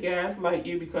in to gaslight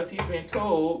you because he's been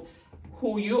told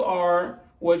who you are,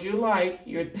 what you like.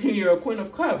 You're a Queen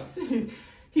of Cups.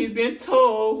 He's been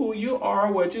told who you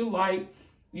are, what you like.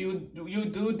 You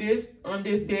do this on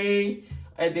this day,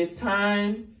 at this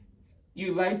time.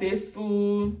 You like this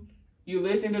food. You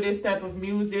listen to this type of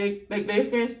music. Like, they've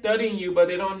been studying you, but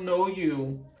they don't know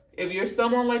you. If you're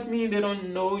someone like me, they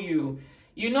don't know you.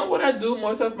 You know what I do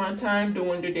most of my time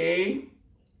during the day?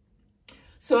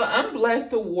 So I'm blessed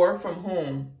to work from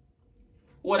home.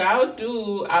 What I'll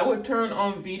do, I would turn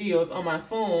on videos on my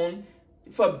phone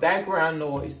for background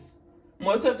noise.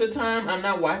 Most of the time, I'm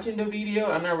not watching the video.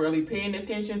 I'm not really paying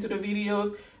attention to the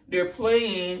videos. They're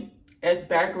playing as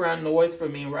background noise for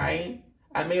me, right?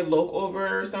 I may look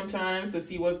over sometimes to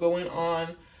see what's going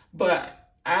on, but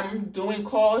I'm doing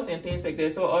calls and things like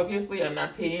that. So obviously, I'm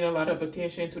not paying a lot of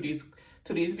attention to these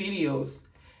videos.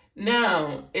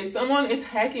 Now, if someone is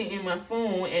hacking in my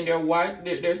phone and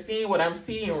they're seeing what I'm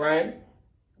seeing, right?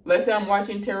 Let's say I'm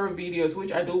watching terror videos,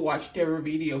 which I do watch terror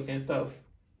videos and stuff.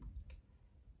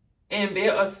 And they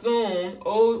assume,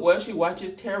 oh, well, she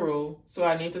watches tarot, so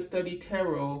I need to study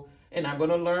tarot, and I'm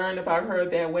going to learn about her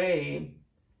that way.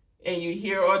 And you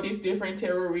hear all these different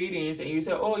tarot readings, and you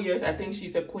say, oh, yes, I think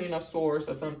she's a Queen of Swords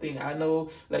or something. I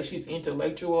know, like, she's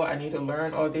intellectual. I need to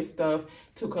learn all this stuff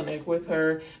to connect with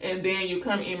her. And then you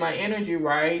come in my energy,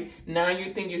 right? Now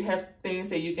you think you have things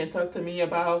that you can talk to me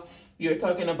about. You're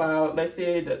talking about, let's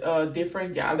say,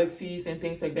 different galaxies and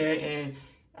things like that. And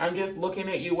I'm just looking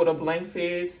at you with a blank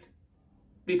face.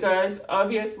 Because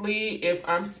obviously, if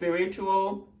I'm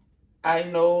spiritual, I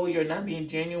know you're not being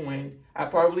genuine. I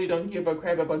probably don't give a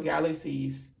crap about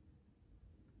galaxies.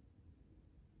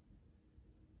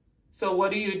 So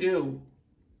what do?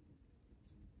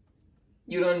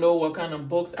 You don't know what kind of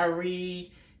books I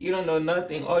read. You don't know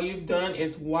nothing. All you've done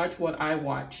is watch what I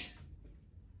watch.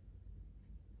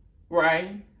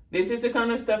 Right? This is the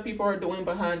kind of stuff people are doing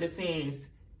behind the scenes.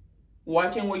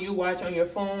 Watching what you watch on your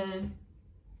phone.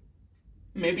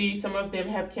 Maybe some of them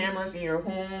have cameras in your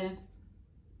home.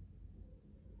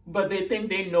 But they think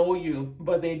they know you,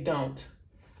 but they don't.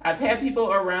 I've had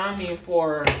people around me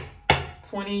for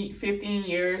 15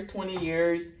 years, 20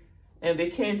 years, and they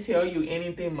can't tell you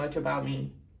anything much about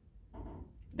me.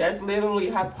 That's literally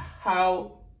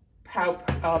how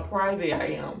private I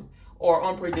am, or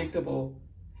unpredictable.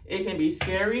 It can be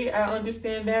scary, I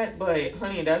understand that, but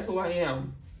honey, that's who I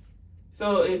am.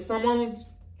 So if someone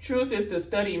chooses to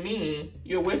study me,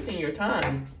 you're wasting your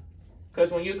time.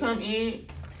 Because when you come in,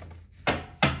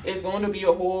 it's going to be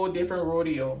a whole different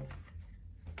rodeo.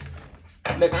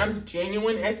 Like, I'm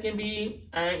genuine as can be.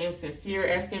 I am sincere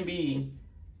as can be.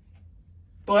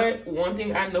 But one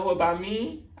thing I know about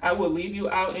me, I will leave you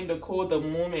out in the cold the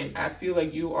moment I feel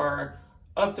like you are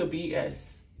up to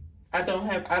BS. I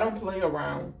don't play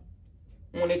around.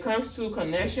 When it comes to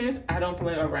connections, I don't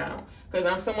play around. Because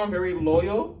I'm someone very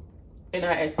loyal, and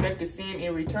I expect the same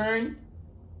in return.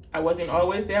 I wasn't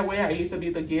always that way. I used to be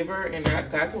the giver, and I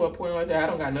got to a point where I said, I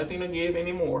don't got nothing to give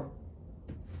anymore.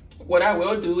 What I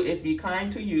will do is be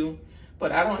kind to you,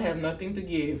 but I don't have nothing to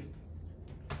give.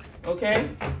 Okay?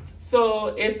 So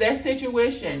it's that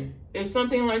situation. It's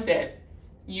something like that.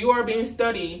 You are being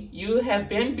studied. You have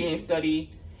been being studied,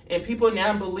 and people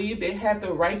now believe they have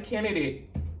the right candidate,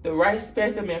 the right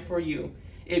specimen for you.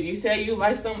 If you say you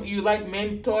like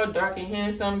men tall, dark and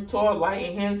handsome, tall, light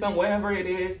and handsome, whatever it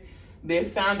is, they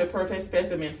found the perfect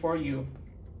specimen for you.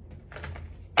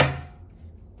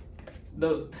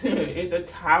 It's a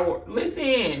tower.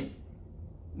 Listen,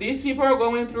 these people are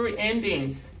going through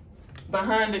endings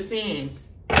behind the scenes.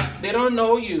 They don't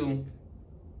know you.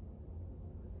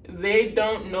 They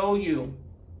don't know you.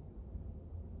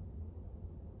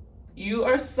 You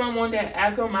are someone that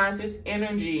acclimatizes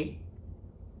energy.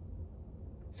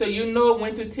 So you know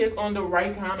when to take on the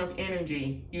right kind of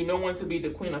energy. You know when to be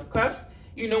the Queen of Cups.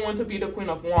 You know when to be the Queen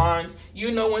of Wands.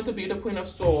 You know when to be the Queen of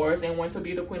Swords and when to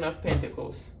be the Queen of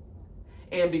Pentacles.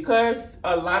 And because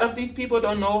a lot of these people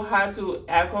don't know how to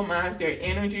acclimatize their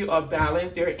energy or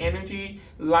balance their energy,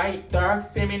 light,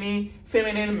 dark, feminine,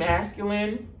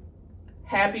 masculine,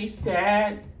 happy,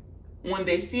 sad, when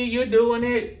they see you doing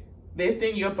it, they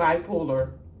think you're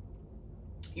bipolar.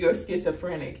 You're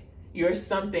schizophrenic. You're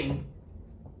something.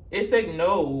 It's like,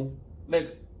 no,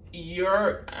 like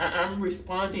I'm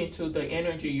responding to the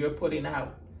energy you're putting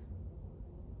out.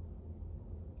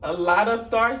 A lot of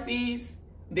starseeds,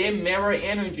 they mirror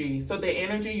energy. So the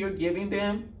energy you're giving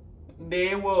them,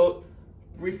 they will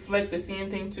reflect the same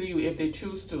thing to you if they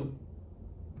choose to.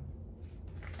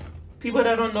 People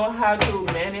that don't know how to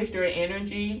manage their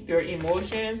energy, their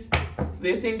emotions,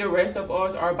 they think the rest of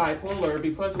us are bipolar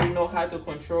because we know how to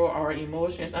control our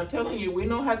emotions. I'm telling you, we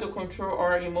know how to control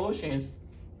our emotions.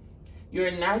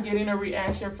 You're not getting a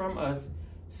reaction from us.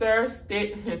 Sir,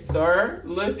 sir,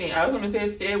 listen, I was going to say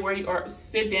stay where you are.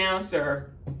 Sit down, sir.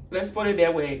 Let's put it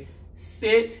that way.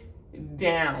 Sit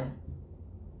down.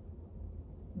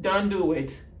 Don't do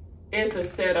it. It's a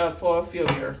setup for a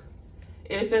failure.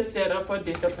 It's a setup for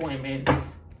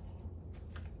disappointments.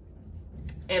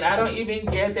 And I don't even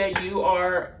get that you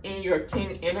are in your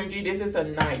king energy. This is a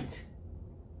knight.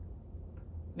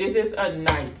 This is a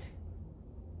knight.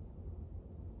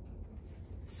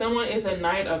 Someone is a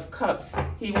Knight of Cups.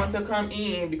 He wants to come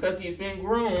in because he's been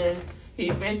groomed.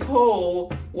 He's been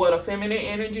told what a feminine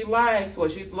energy likes, what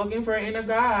she's looking for in a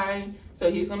guy. So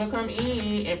he's going to come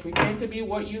in and pretend to be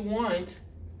what you want.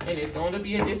 And it's going to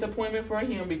be a disappointment for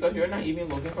him because you're not even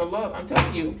looking for love. I'm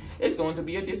telling you, it's going to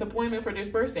be a disappointment for this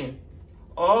person.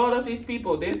 All of these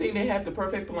people, they think they have the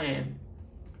perfect plan.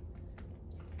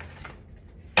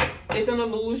 It's an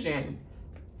illusion.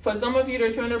 For some of you,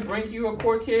 they're trying to bring you a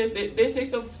court case. This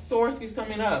Six of Swords is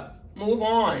coming up. Move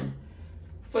on.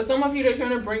 For some of you, they're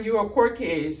trying to bring you a court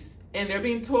case, and they're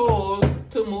being told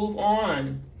to move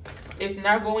on. It's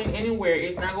not going anywhere.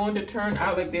 It's not going to turn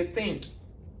out like they think.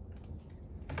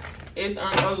 It's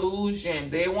an illusion.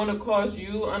 They want to cause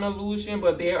you an illusion,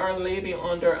 but they are living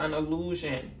under an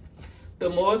illusion. The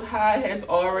Most High has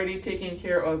already taken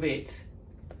care of it.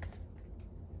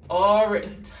 Already.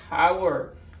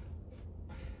 Tower.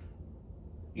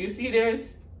 You see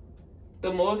this?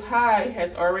 The Most High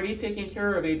has already taken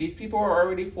care of it. These people are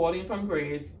already falling from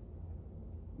grace.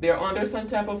 They're under some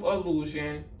type of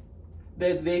illusion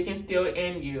that they can still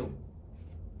end you.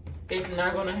 It's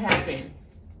not going to happen.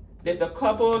 There's a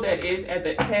couple that is at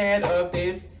the head of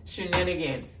this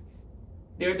shenanigans.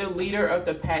 They're the leader of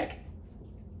the pack.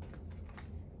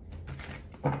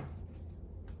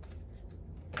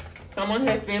 Someone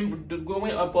has been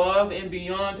going above and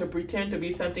beyond to pretend to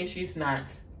be something she's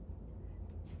not.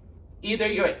 Either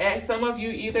your ex, some of you,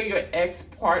 either your ex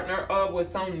partner up with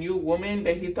some new woman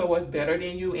that he thought was better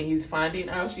than you and he's finding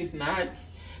out she's not.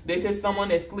 This is someone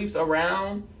that sleeps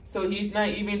around. So he's not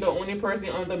even the only person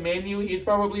on the menu. He's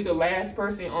probably the last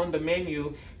person on the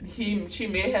menu. She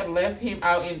may have left him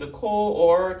out in the cold,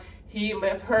 or he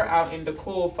left her out in the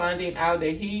cold, finding out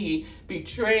that he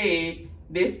betrayed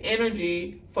this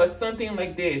energy for something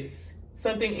like this,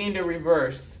 something in the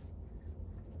reverse.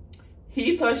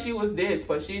 He thought she was this,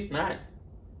 but she's not.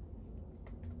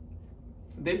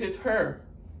 This is her.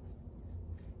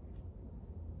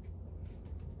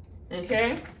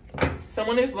 Okay?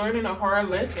 Someone is learning a hard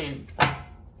lesson.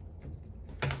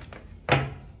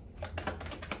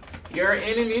 Your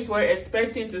enemies were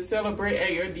expecting to celebrate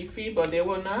at your defeat, but they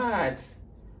will not.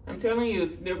 I'm telling you,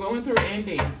 they're going through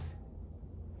endings.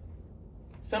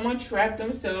 Someone trapped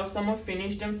themselves, someone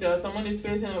finished themselves, someone is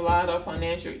facing a lot of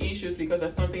financial issues because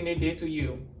of something they did to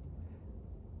you.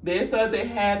 They thought they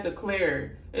had the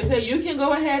clear. They said, you can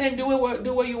go ahead and do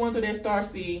what you want to their star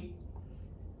seed.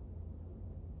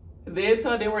 They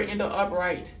thought they were in the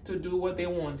upright to do what they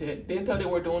wanted. They thought they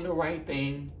were doing the right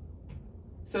thing.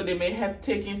 So they may have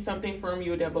taken something from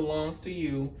you that belongs to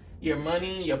you. Your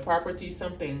money, your property,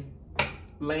 something.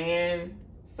 Land,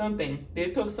 something.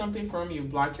 They took something from you.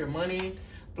 Block your money,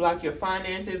 block your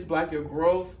finances, block your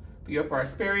growth, your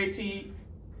prosperity.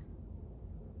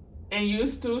 And you're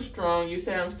still strong. You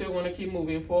say, I'm still going to keep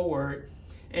moving forward.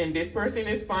 And this person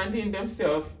is finding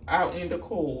themselves out in the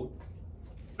cold.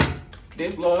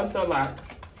 They've lost a lot.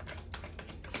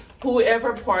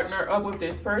 Whoever partnered up with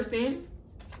this person,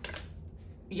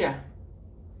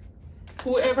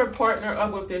 whoever partnered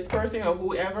up with this person or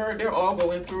whoever, they're all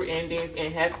going through endings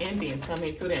and have endings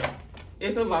coming to them.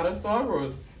 It's a lot of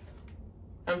sorrows.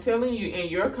 I'm telling you,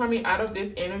 and you're coming out of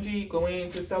this energy, going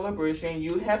into celebration.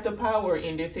 You have the power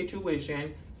in this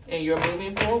situation, and you're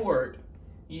moving forward.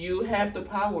 You have the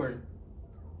power.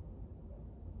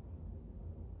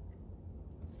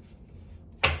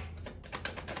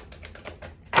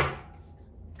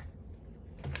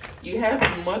 You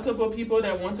have multiple people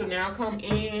that want to now come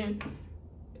in,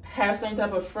 have some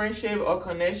type of friendship or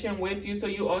connection with you so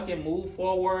you all can move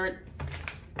forward.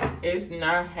 It's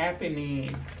not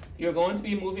happening. You're going to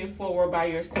be moving forward by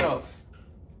yourself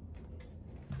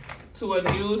to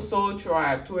a new soul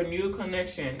tribe, to a new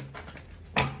connection.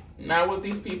 Not with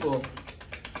these people.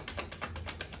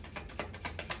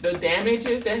 The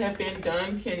damages that have been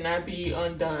done cannot be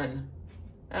undone.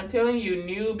 I'm telling you,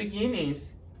 new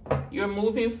beginnings. You're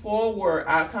moving forward,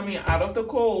 coming out of the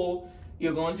cold.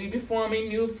 You're going to be forming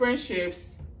new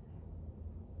friendships.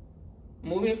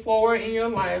 Moving forward in your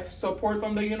life, support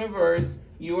from the universe.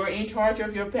 You are in charge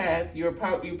of your path. You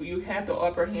have the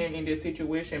upper hand in this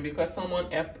situation because someone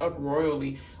effed up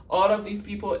royally. All of these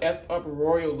people effed up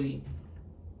royally.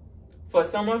 For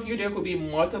some of you, there could be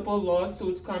multiple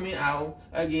lawsuits coming out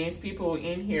against people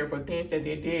in here for things that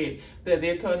they did that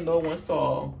they thought no one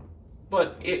saw.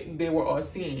 But they were all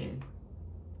seen.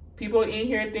 People in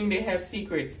here think they have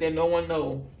secrets that no one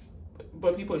knows.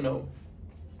 But people know.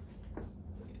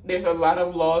 There's a lot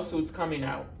of lawsuits coming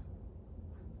out.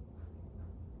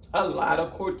 A lot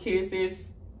of court cases.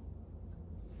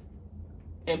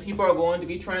 And people are going to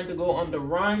be trying to go on the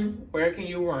run. Where can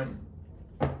you run?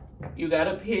 You got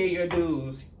to pay your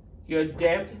dues. Your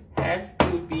debt has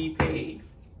to be paid.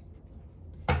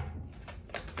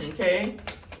 Okay?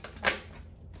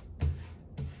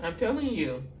 I'm telling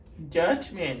you,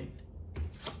 judgment.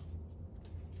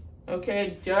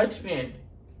 Okay, judgment.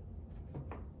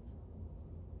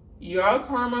 Your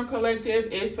karma collective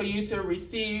is for you to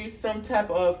receive some type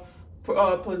of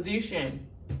position.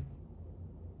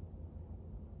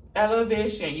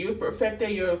 Elevation. You've perfected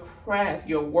your craft,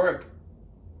 your work.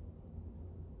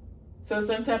 So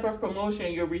some type of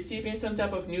promotion. You're receiving some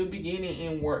type of new beginning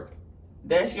in work.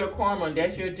 That's your karma.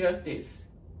 That's your justice.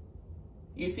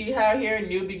 You see how here,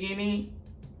 new beginning,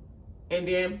 and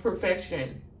then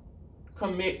perfection,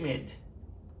 commitment.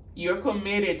 You're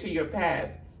committed to your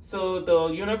path. So the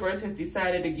universe has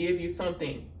decided to give you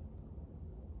something.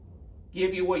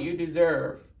 Give you what you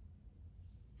deserve.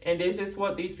 And this is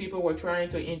what these people were trying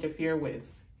to interfere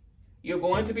with. You're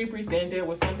going to be presented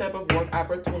with some type of work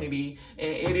opportunity,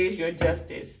 and it is your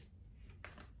justice.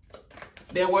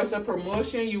 There was a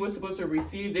promotion you were supposed to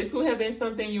receive. This could have been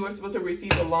something you were supposed to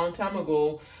receive a long time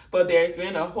ago, but there's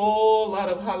been a whole lot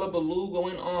of hullabaloo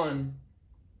going on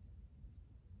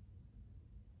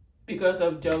because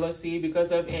of jealousy,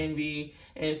 because of envy,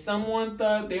 and someone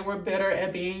thought they were better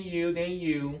at being you than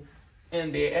you,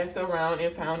 and they effed around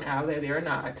and found out that they're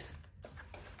not.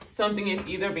 Something is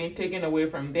either being taken away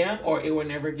from them or it was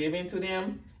never given to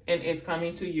them, and it's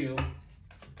coming to you.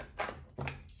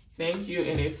 Thank you,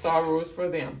 and it's sorrows for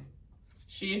them.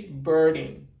 She's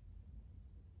burdened.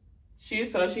 She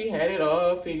thought she had it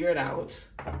all figured out.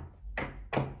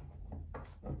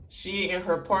 She and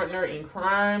her partner in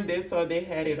crime, they thought they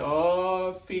had it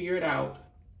all figured out.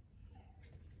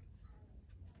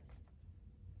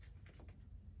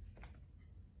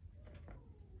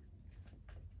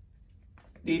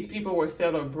 These people were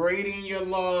celebrating your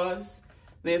loss.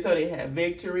 They thought they had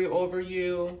victory over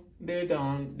you. They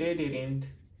don't. They didn't.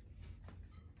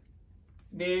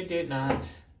 They did not.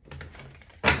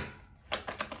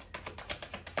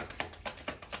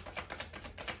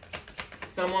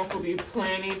 Someone could be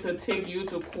planning to take you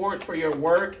to court for your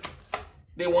work.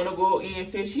 They want to go in and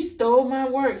say, she stole my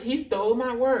work. He stole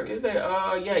my work. It's like,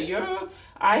 yeah, your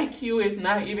IQ is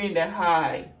not even that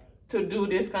high to do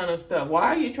this kind of stuff. Why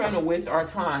are you trying to waste our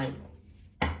time?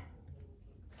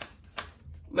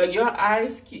 Like your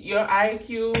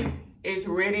IQ is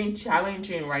really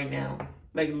challenging right now.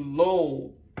 Like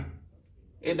low.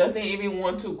 It doesn't even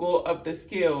want to go up the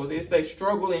scale. It's like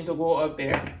struggling to go up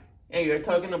there. And you're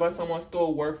talking about someone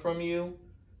stole work from you?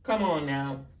 Come on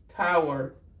now.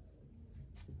 Tower.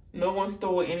 No one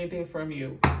stole anything from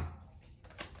you.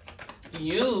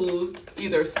 You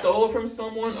either stole from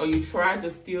someone or you tried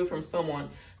to steal from someone.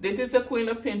 This is a Queen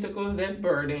of Pentacles that's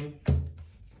burdened.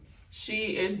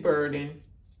 She is burdened.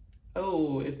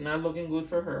 Oh, it's not looking good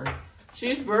for her.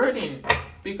 She's burdened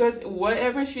because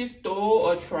whatever she stole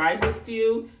or tried to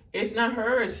steal, it's not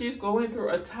hers. She's going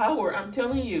through a tower. I'm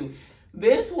telling you.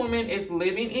 This woman is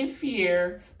living in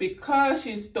fear because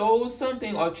she stole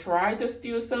something or tried to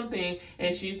steal something,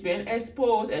 and she's been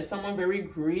exposed as someone very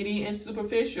greedy and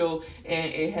superficial,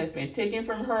 and it has been taken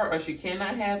from her or she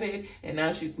cannot have it, and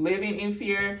now she's living in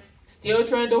fear, still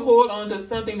trying to hold on to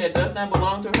something that does not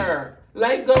belong to her.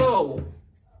 Let go.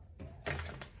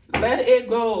 Let it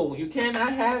go. You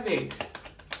cannot have it.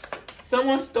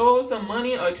 Someone stole some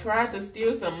money or tried to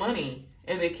steal some money,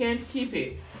 and they can't keep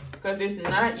it. Because it's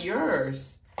not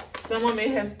yours. Someone may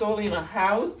have stolen a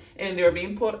house and they're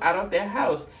being put out of their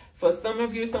house. For some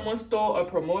of you, someone stole a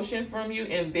promotion from you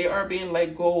and they are being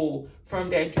let go from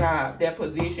that job, that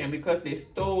position, because they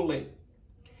stole it.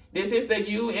 This is that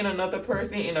you and another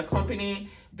person in a company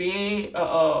being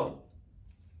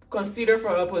considered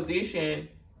for a position.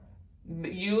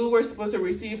 You were supposed to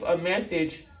receive a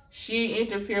message. She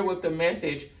interfered with the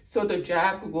message so the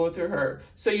job could go to her.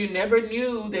 So you never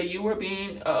knew that you were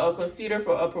being considered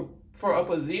for a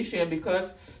position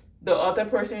because the other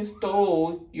person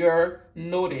stole your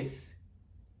notice.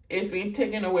 It's being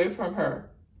taken away from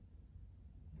her.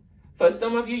 For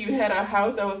some of you, you had a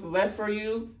house that was left for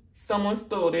you. Someone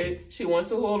stole it. She wants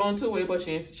to hold on to it, but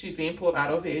she's being pulled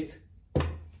out of it.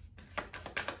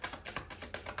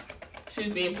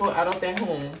 She's being pulled out of that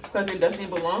home because it doesn't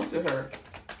belong to her.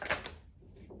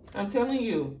 I'm telling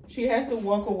you, she has to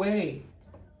walk away.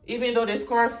 Even though this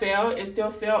card fell, it still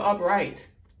fell upright.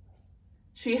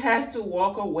 She has to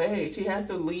walk away. She has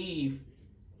to leave.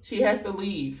 She has to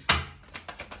leave.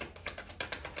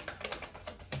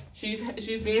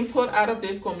 She's being put out of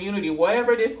this community.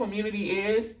 Whatever this community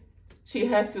is, she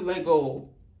has to let go.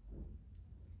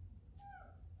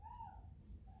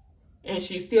 And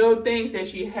she still thinks that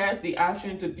she has the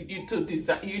option to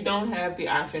decide. You don't have the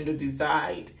option to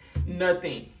decide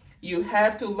nothing. You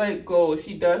have to let go.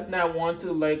 She does not want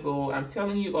to let go. I'm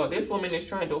telling you, this woman is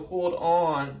trying to hold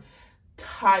on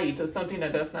tight to something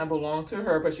that does not belong to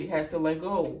her, but she has to let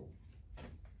go.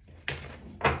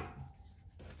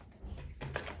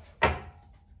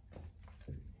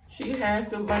 She has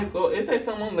to let go. It's like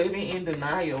someone living in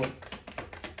denial.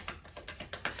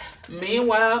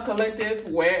 Meanwhile, collective,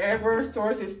 wherever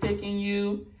source is taking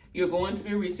you, you're going to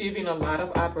be receiving a lot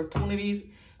of opportunities.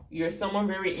 You're someone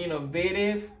very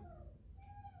innovative,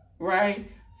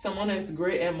 right? Someone that's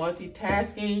great at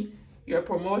multitasking. Your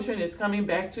promotion is coming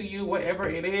back to you, whatever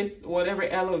it is, whatever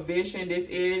elevation this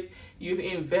is. You've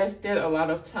invested a lot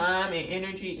of time and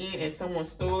energy in, and someone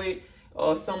stole it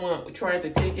or someone tried to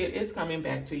take it. It's coming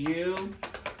back to you.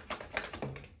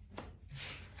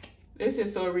 This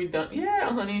is so redundant.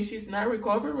 Yeah, honey, she's not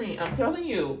recovering. I'm telling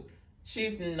you,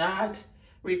 she's not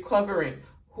recovering.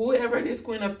 Whoever this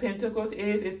Queen of Pentacles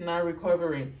is not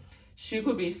recovering. She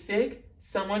could be sick.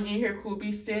 Someone in here could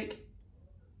be sick.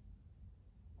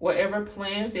 Whatever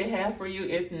plans they have for you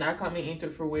is not coming into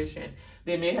fruition.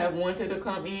 They may have wanted to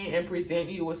come in and present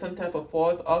you with some type of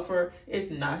false offer.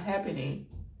 It's not happening.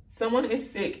 Someone is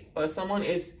sick or someone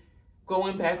is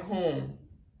going back home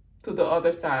to the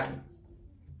other side.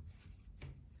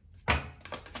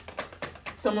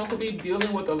 Someone could be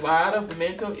dealing with a lot of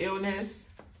mental illness,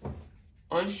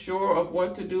 unsure of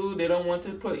what to do. They don't want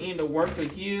to put in the work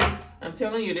with you. I'm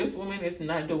telling you, this woman is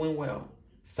not doing well.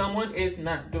 Someone is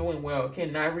not doing well,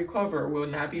 cannot recover, will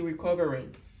not be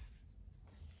recovering.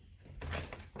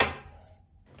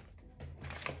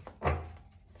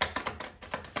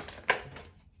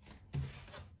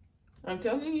 I'm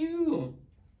telling you.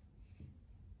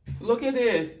 Look at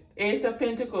this. Ace of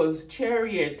Pentacles,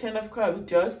 Chariot, Ten of Cups,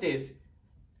 Justice,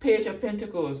 Page of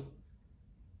Pentacles.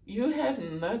 You have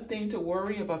nothing to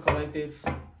worry about, collective.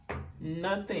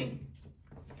 Nothing.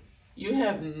 You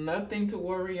have nothing to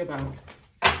worry about.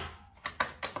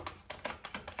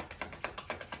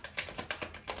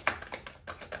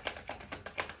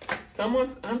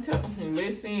 I'm telling you,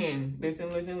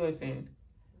 listen.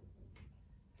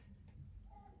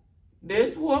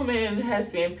 This woman has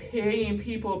been paying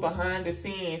people behind the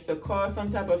scenes to cause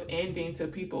some type of ending to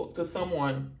people, to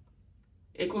someone.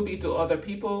 It could be to other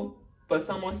people, but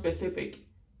someone specific.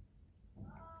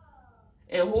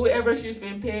 And whoever she's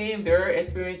been paying, they're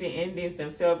experiencing endings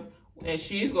themselves, and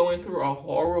she's going through a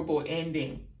horrible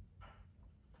ending.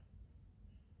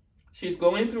 She's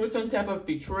going through some type of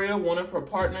betrayal. One of her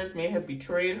partners may have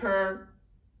betrayed her.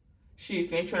 She's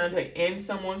been trying to end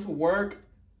someone's work.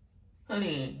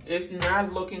 Honey, it's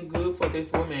not looking good for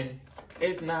this woman.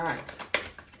 It's not.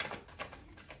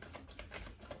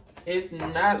 It's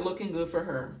not looking good for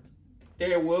her.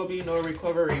 There will be no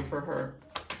recovery for her.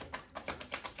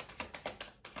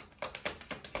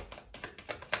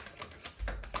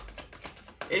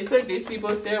 It's like these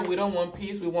people said, we don't want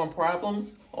peace, we want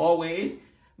problems, always.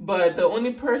 But the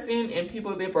only person and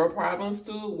people they brought problems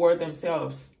to were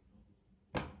themselves.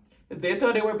 They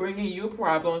thought they were bringing you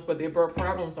problems, but they brought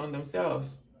problems on themselves.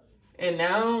 And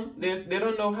now they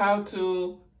don't know how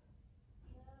to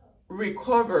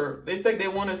recover. It's like they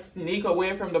want to sneak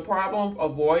away from the problem,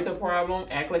 avoid the problem,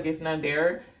 act like it's not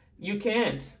there. You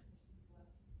can't.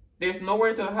 There's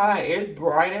nowhere to hide. It's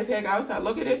bright as heck outside.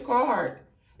 Look at this card.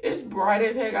 It's bright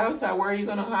as heck outside. Where are you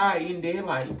going to hide in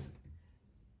daylight?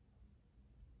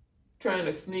 Trying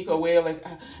to sneak away like,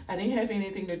 I didn't have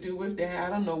anything to do with that. I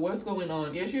don't know what's going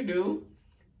on. Yes, you do.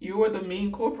 You are the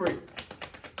mean culprit.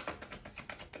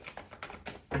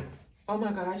 Oh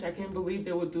my gosh, I can't believe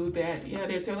they would do that. Yeah,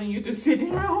 they're telling you to sit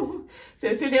down.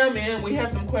 Say, sit down, man. We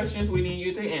have some questions we need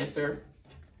you to answer.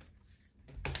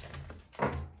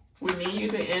 We need you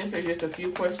to answer just a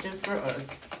few questions for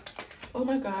us. Oh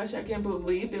my gosh, I can't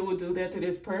believe they would do that to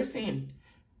this person.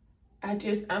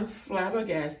 I'm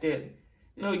flabbergasted.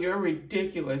 No, you're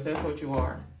ridiculous. That's what you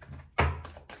are.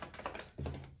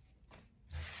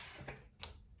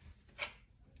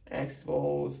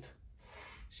 Exposed.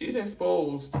 She's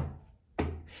exposed.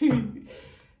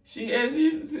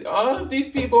 All of these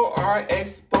people are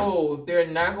exposed. They're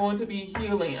not going to be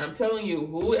healing. I'm telling you,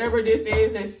 whoever this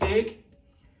is that's sick,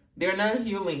 they're not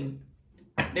healing.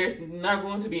 There's not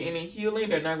going to be any healing.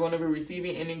 They're not going to be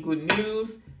receiving any good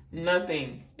news.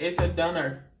 Nothing. It's a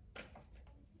dunner.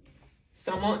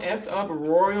 Someone effed up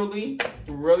royally,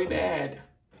 really bad.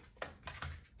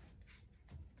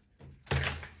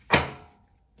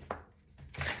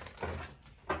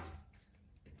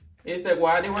 It's like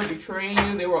while they were betraying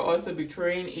you, they were also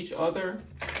betraying each other.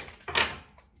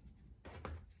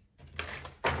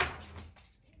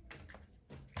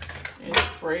 It's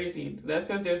crazy. That's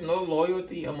because there's no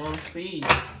loyalty amongst thieves.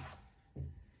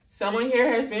 Someone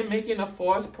here has been making a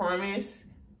false promise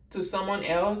to someone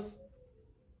else,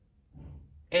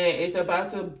 and it's about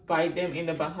to bite them in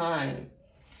the behind.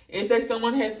 It's like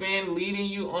someone has been leading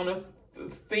you on a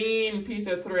thin piece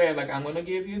of thread. Like, I'm going to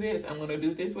give you this. I'm going to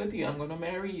do this with you. I'm going to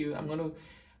marry you. I'm going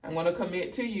to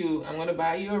commit to you. I'm going to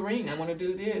buy you a ring. I'm going to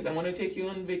do this. I'm going to take you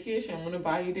on vacation. I'm going to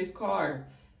buy you this car.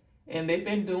 And they've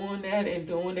been doing that and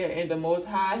doing that. And the Most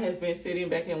High has been sitting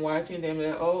back and watching them.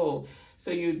 Like, oh,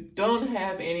 so you don't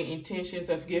have any intentions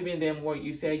of giving them what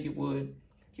you said you would.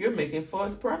 You're making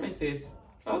false promises.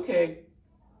 Okay.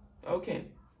 Okay.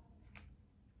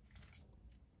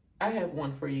 I have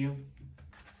one for you.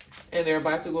 And they're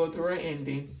about to go through an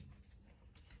ending.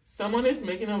 Someone is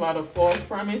making a lot of false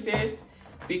promises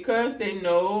because they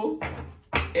know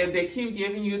if they keep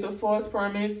giving you the false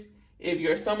promise, if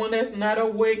you're someone that's not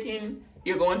awakened,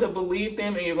 you're going to believe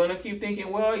them and you're going to keep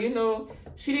thinking, well, you know,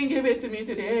 she didn't give it to me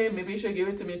today. Maybe she'll give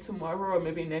it to me tomorrow or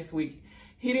maybe next week.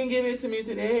 He didn't give it to me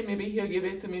today. Maybe he'll give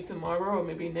it to me tomorrow or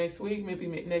maybe next week, maybe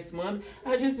next month.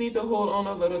 I just need to hold on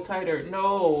a little tighter.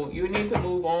 No, you need to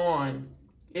move on.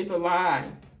 It's a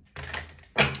lie.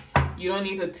 You don't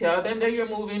need to tell them that you're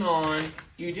moving on.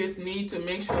 You just need to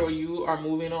make sure you are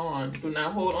moving on. Do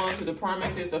not hold on to the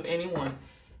promises of anyone.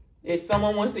 If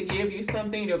someone wants to give you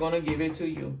something, they're going to give it to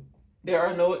you. There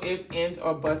are no ifs, ands,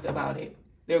 or buts about it.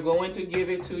 They're going to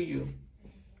give it to you.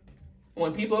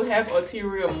 When people have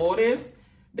ulterior motives,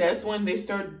 that's when they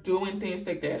start doing things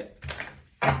like that.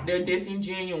 They're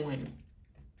disingenuous.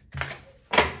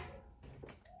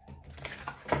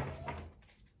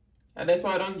 And that's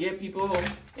why I don't get people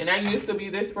And I used to be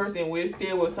this person. We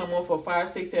stay with someone for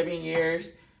 5, 6, 7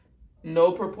 years.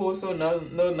 No proposal, no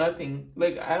nothing.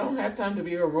 Like, I don't have time to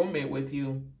be a roommate with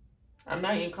you. I'm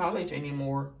not in college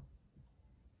anymore.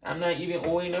 I'm not even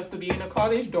old enough to be in a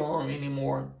college dorm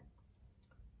anymore.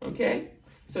 Okay?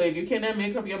 So if you cannot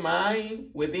make up your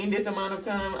mind within this amount of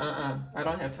time, I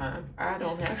don't have time. I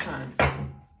don't have time.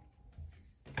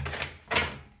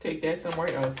 Take that somewhere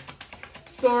else.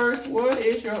 Source, what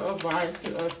is your advice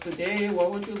to us today? What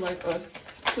would you like us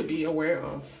to be aware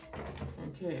of?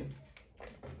 Okay.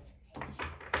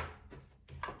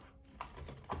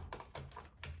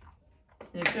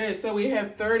 Okay, so we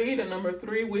have 30, the number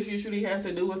 3, which usually has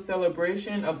to do with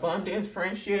celebration, abundance,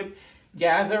 friendship,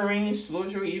 gatherings,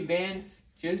 social events,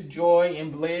 just joy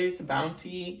and bliss,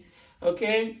 bounty.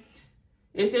 Okay?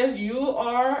 It says you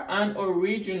are an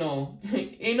original,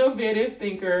 innovative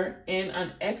thinker and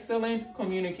an excellent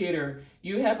communicator.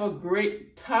 You have a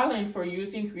great talent for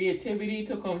using creativity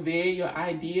to convey your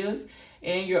ideas,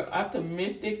 and your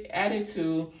optimistic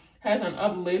attitude has an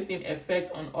uplifting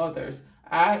effect on others.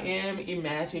 I am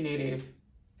imaginative.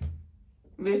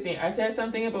 Listen, I said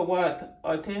something about what?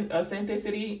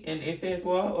 Authenticity, and it says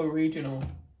what? Original.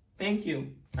 Thank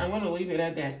you. I'm going to leave it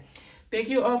at that. Thank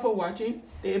you all for watching.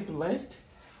 Stay blessed,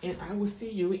 and I will see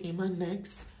you in my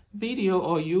next video,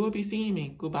 or you will be seeing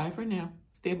me. Goodbye for now.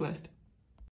 Stay blessed.